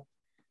help,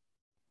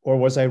 or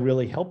was I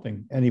really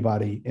helping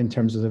anybody in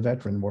terms of the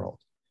veteran world?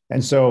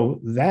 And so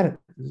that,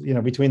 you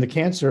know, between the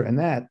cancer and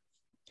that,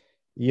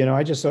 you know,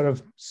 I just sort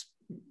of,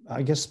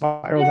 I guess,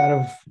 spiraled out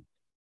of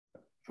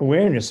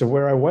awareness of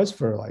where I was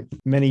for like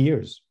many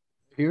years.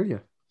 I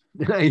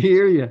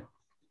hear you.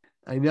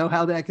 I know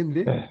how that can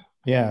be.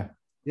 Yeah.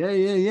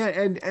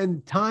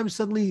 And time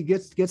suddenly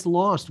gets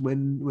lost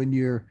when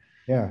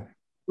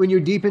you're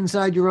deep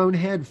inside your own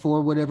head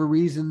for whatever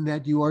reason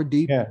that you are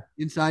deep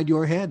inside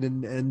your head.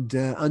 And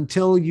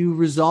until you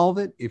resolve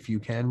it, if you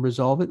can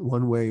resolve it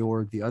one way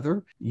or the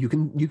other, you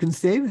can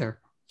stay there.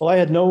 Well, I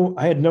had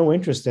no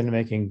interest in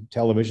making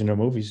television or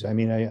movies. I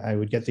mean, I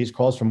would get these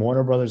calls from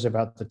Warner Brothers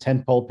about the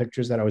tentpole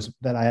pictures that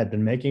I had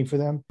been making for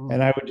them.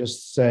 And I would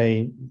just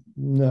say,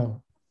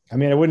 no. I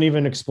mean, I wouldn't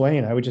even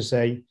explain. I would just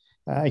say,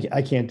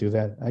 I can't do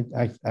that.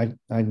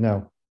 I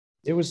know.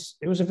 It was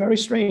a very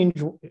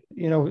strange,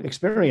 you know,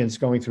 experience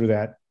going through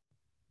that.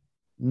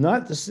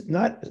 Not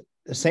the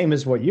same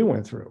as what you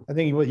went through. I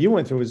think what you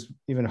went through was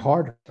even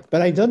harder.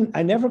 But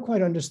I never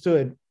quite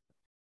understood.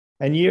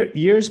 And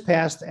years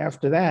passed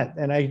after that,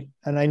 and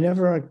I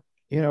never,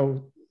 you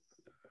know,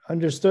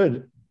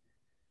 understood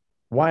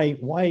why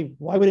we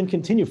didn't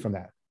continue from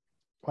that.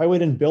 Why we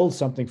didn't build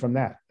something from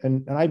that.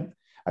 And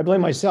I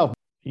blame myself.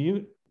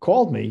 You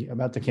called me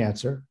about the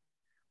cancer.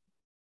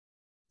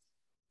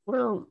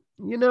 Well,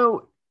 you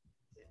know,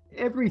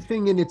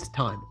 everything in its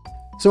time.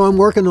 So I'm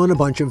working on a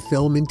bunch of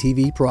film and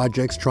TV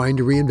projects trying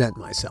to reinvent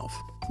myself.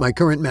 My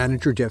current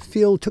manager, Jeff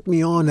Field, took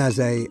me on as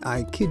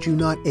I kid you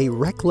not, a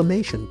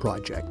reclamation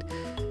project.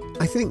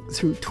 I think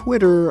through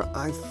Twitter,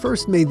 I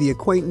first made the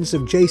acquaintance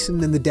of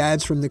Jason and the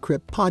Dads from the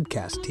Crypt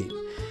podcast team.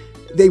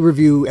 They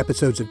review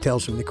episodes of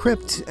Tales from the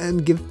Crypt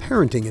and give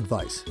parenting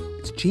advice.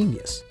 It's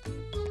genius.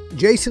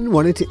 Jason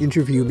wanted to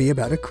interview me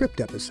about a Crypt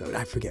episode.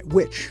 I forget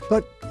which,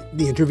 but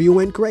the interview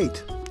went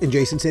great. And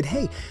Jason said,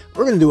 hey,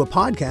 we're going to do a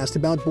podcast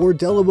about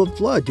Bordello of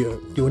Blood. Do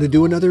you want to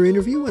do another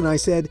interview? And I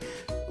said,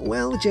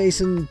 well,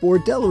 Jason,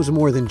 Bordello is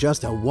more than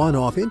just a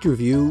one-off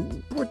interview.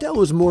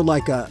 Bordello is more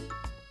like a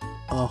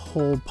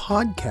whole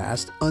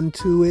podcast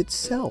unto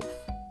itself.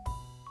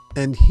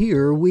 And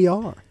here we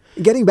are.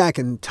 Getting back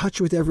in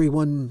touch with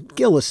everyone,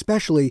 Gil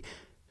especially,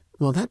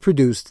 well, that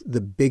produced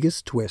the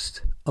biggest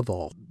twist of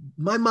all.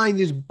 My mind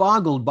is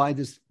boggled by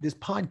this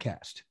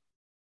podcast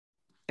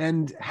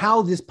and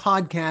how this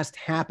podcast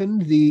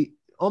happened, the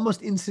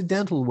almost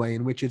incidental way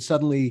in which it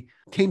suddenly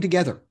came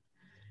together,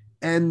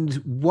 and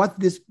what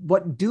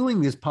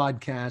doing this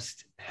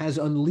podcast has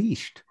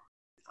unleashed.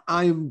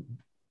 I'm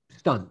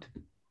stunned,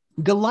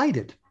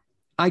 delighted.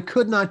 I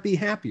could not be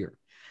happier.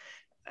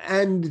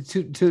 And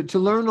to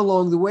learn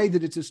along the way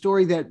that it's a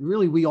story that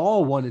really we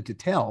all wanted to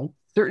tell.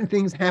 Certain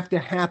things have to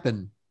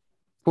happen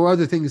for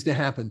other things to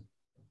happen.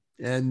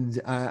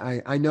 And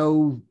I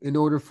know in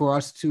order for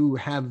us to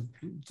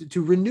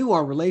renew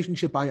our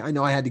relationship, I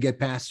know I had to get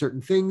past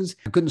certain things.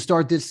 I couldn't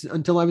start this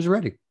until I was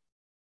ready.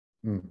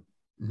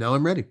 Now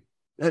I'm ready,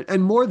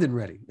 and more than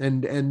ready.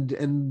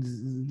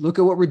 And look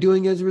at what we're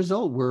doing as a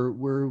result.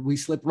 We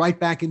slip right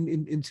back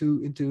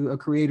into a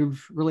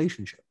creative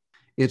relationship.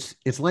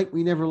 It's like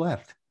we never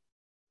left.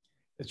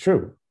 It's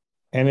true.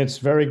 And it's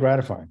very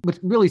gratifying. What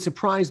really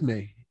surprised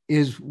me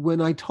is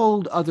when I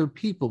told other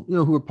people,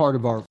 who were part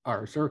of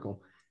our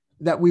circle,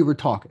 that we were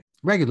talking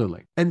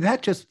regularly. And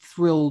that just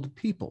thrilled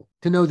people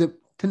to know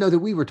that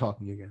we were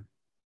talking again.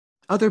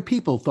 Other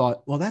people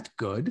thought, well, that's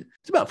good.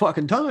 It's about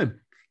fucking time.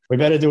 We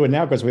better do it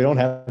now because we don't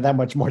have that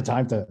much more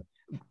time to.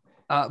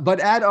 But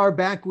at our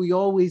back, we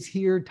always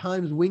hear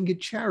time's winged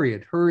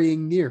chariot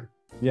hurrying near.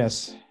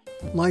 Yes.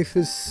 Life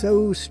is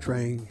so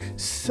strange,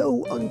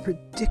 so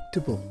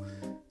unpredictable.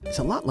 It's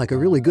a lot like a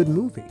really good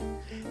movie.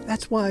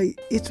 That's why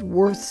it's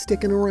worth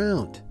sticking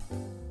around.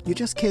 You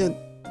just can't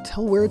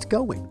tell where it's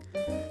going.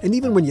 And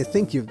even when you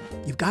think you've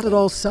got it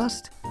all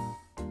sussed,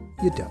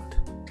 you don't.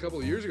 A couple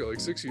of years ago, like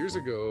 6 years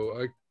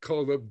ago, I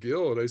called up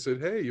Gil and I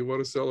said, hey, you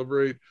want to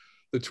celebrate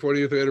the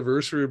 20th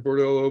anniversary of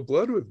Bordello of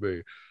Blood with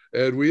me?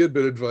 And we had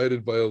been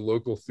invited by a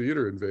local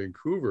theater in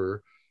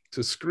Vancouver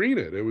to screen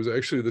it. It was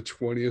actually the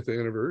 20th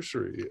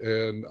anniversary.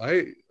 And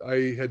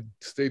I had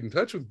stayed in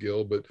touch with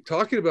Gil, but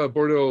talking about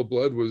Bordello of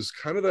Blood was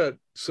kind of that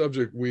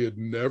subject we had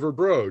never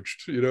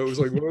broached. It was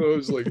like one of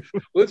those, like,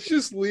 let's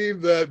just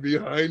leave that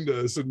behind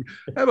us and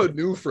have a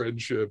new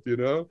friendship,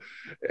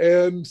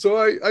 And so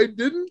I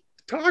didn't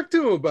talk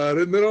to him about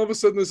it. And then all of a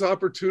sudden this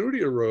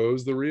opportunity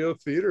arose, the Rio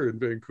Theater in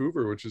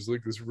Vancouver, which is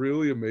like this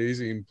really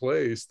amazing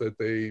place that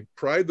they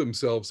pride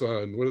themselves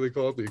on. What do they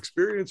call it? The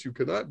experience you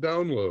cannot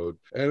download.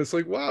 And it's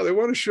like, wow, they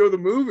want to show the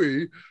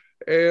movie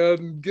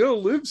and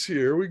Gil lives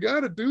here. We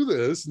got to do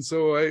this. And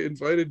so I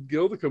invited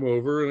Gil to come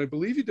over, and I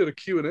believe you did a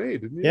Q&A,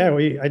 didn't you? Yeah,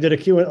 I did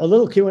a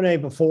little Q&A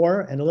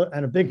before and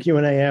a big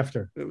Q&A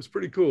after. It was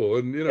pretty cool.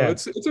 And,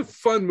 it's a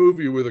fun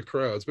movie with a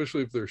crowd,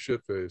 especially if they're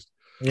shit-faced.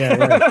 Yeah,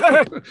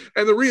 right.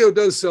 And the Rio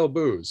does sell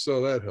booze,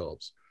 so that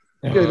helps.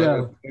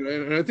 Yeah.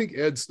 And I think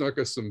Ed snuck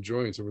us some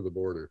joints over the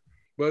border.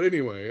 But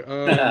anyway.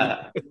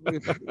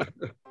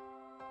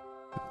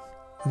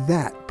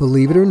 That,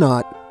 believe it or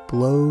not,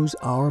 blows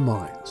our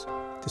minds.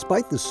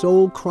 Despite the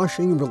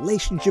soul-crushing,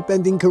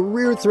 relationship-ending,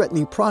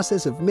 career-threatening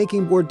process of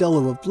making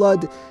Bordello of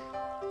Blood,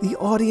 the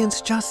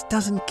audience just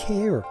doesn't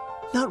care.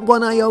 Not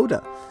one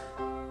iota.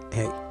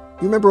 Hey,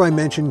 you remember I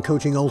mentioned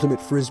coaching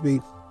Ultimate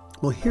Frisbee?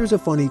 Well, here's a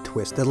funny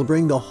twist that'll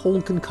bring the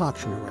whole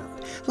concoction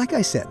around. Like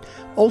I said,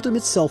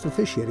 Ultimate's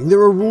self-officiating. There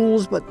are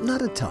rules, but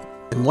not a ton.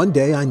 And one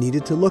day I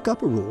needed to look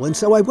up a rule, and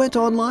so I went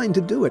online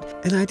to do it.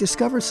 And I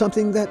discovered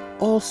something that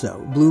also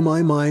blew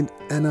my mind,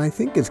 and I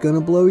think it's going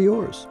to blow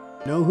yours.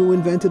 Know who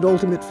invented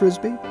Ultimate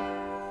Frisbee?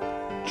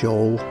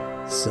 Joel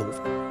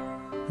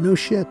Silver. No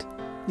shit.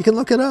 You can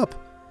look it up.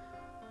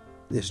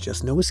 There's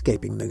just no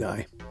escaping the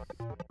guy.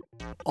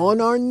 On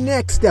our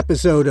next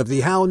episode of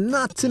the How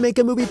Not to Make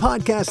a Movie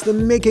podcast, The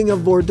Making of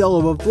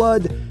Bordello of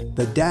Blood,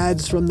 the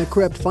dads from the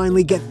crypt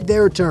finally get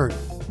their turn.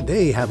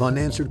 They have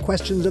unanswered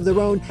questions of their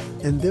own,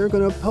 and they're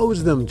going to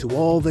pose them to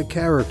all the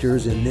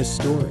characters in this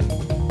story.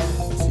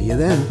 See you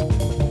then.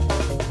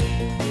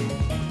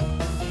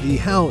 The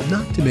How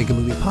Not to Make a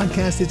Movie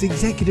podcast is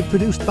executive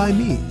produced by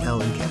me,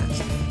 Alan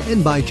Katz,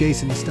 and by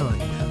Jason Stein.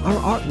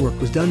 Our artwork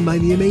was done by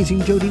the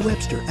amazing Jody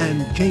Webster,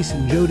 and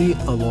Jason Jody,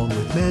 along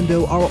with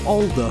Mando, are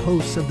all the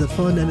hosts of the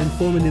fun and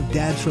informative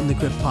Dads from the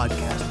Crypt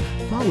podcast.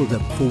 Follow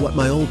them for what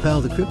my old pal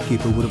the Crypt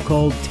Keeper would have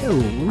called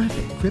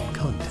terrific crypt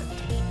content.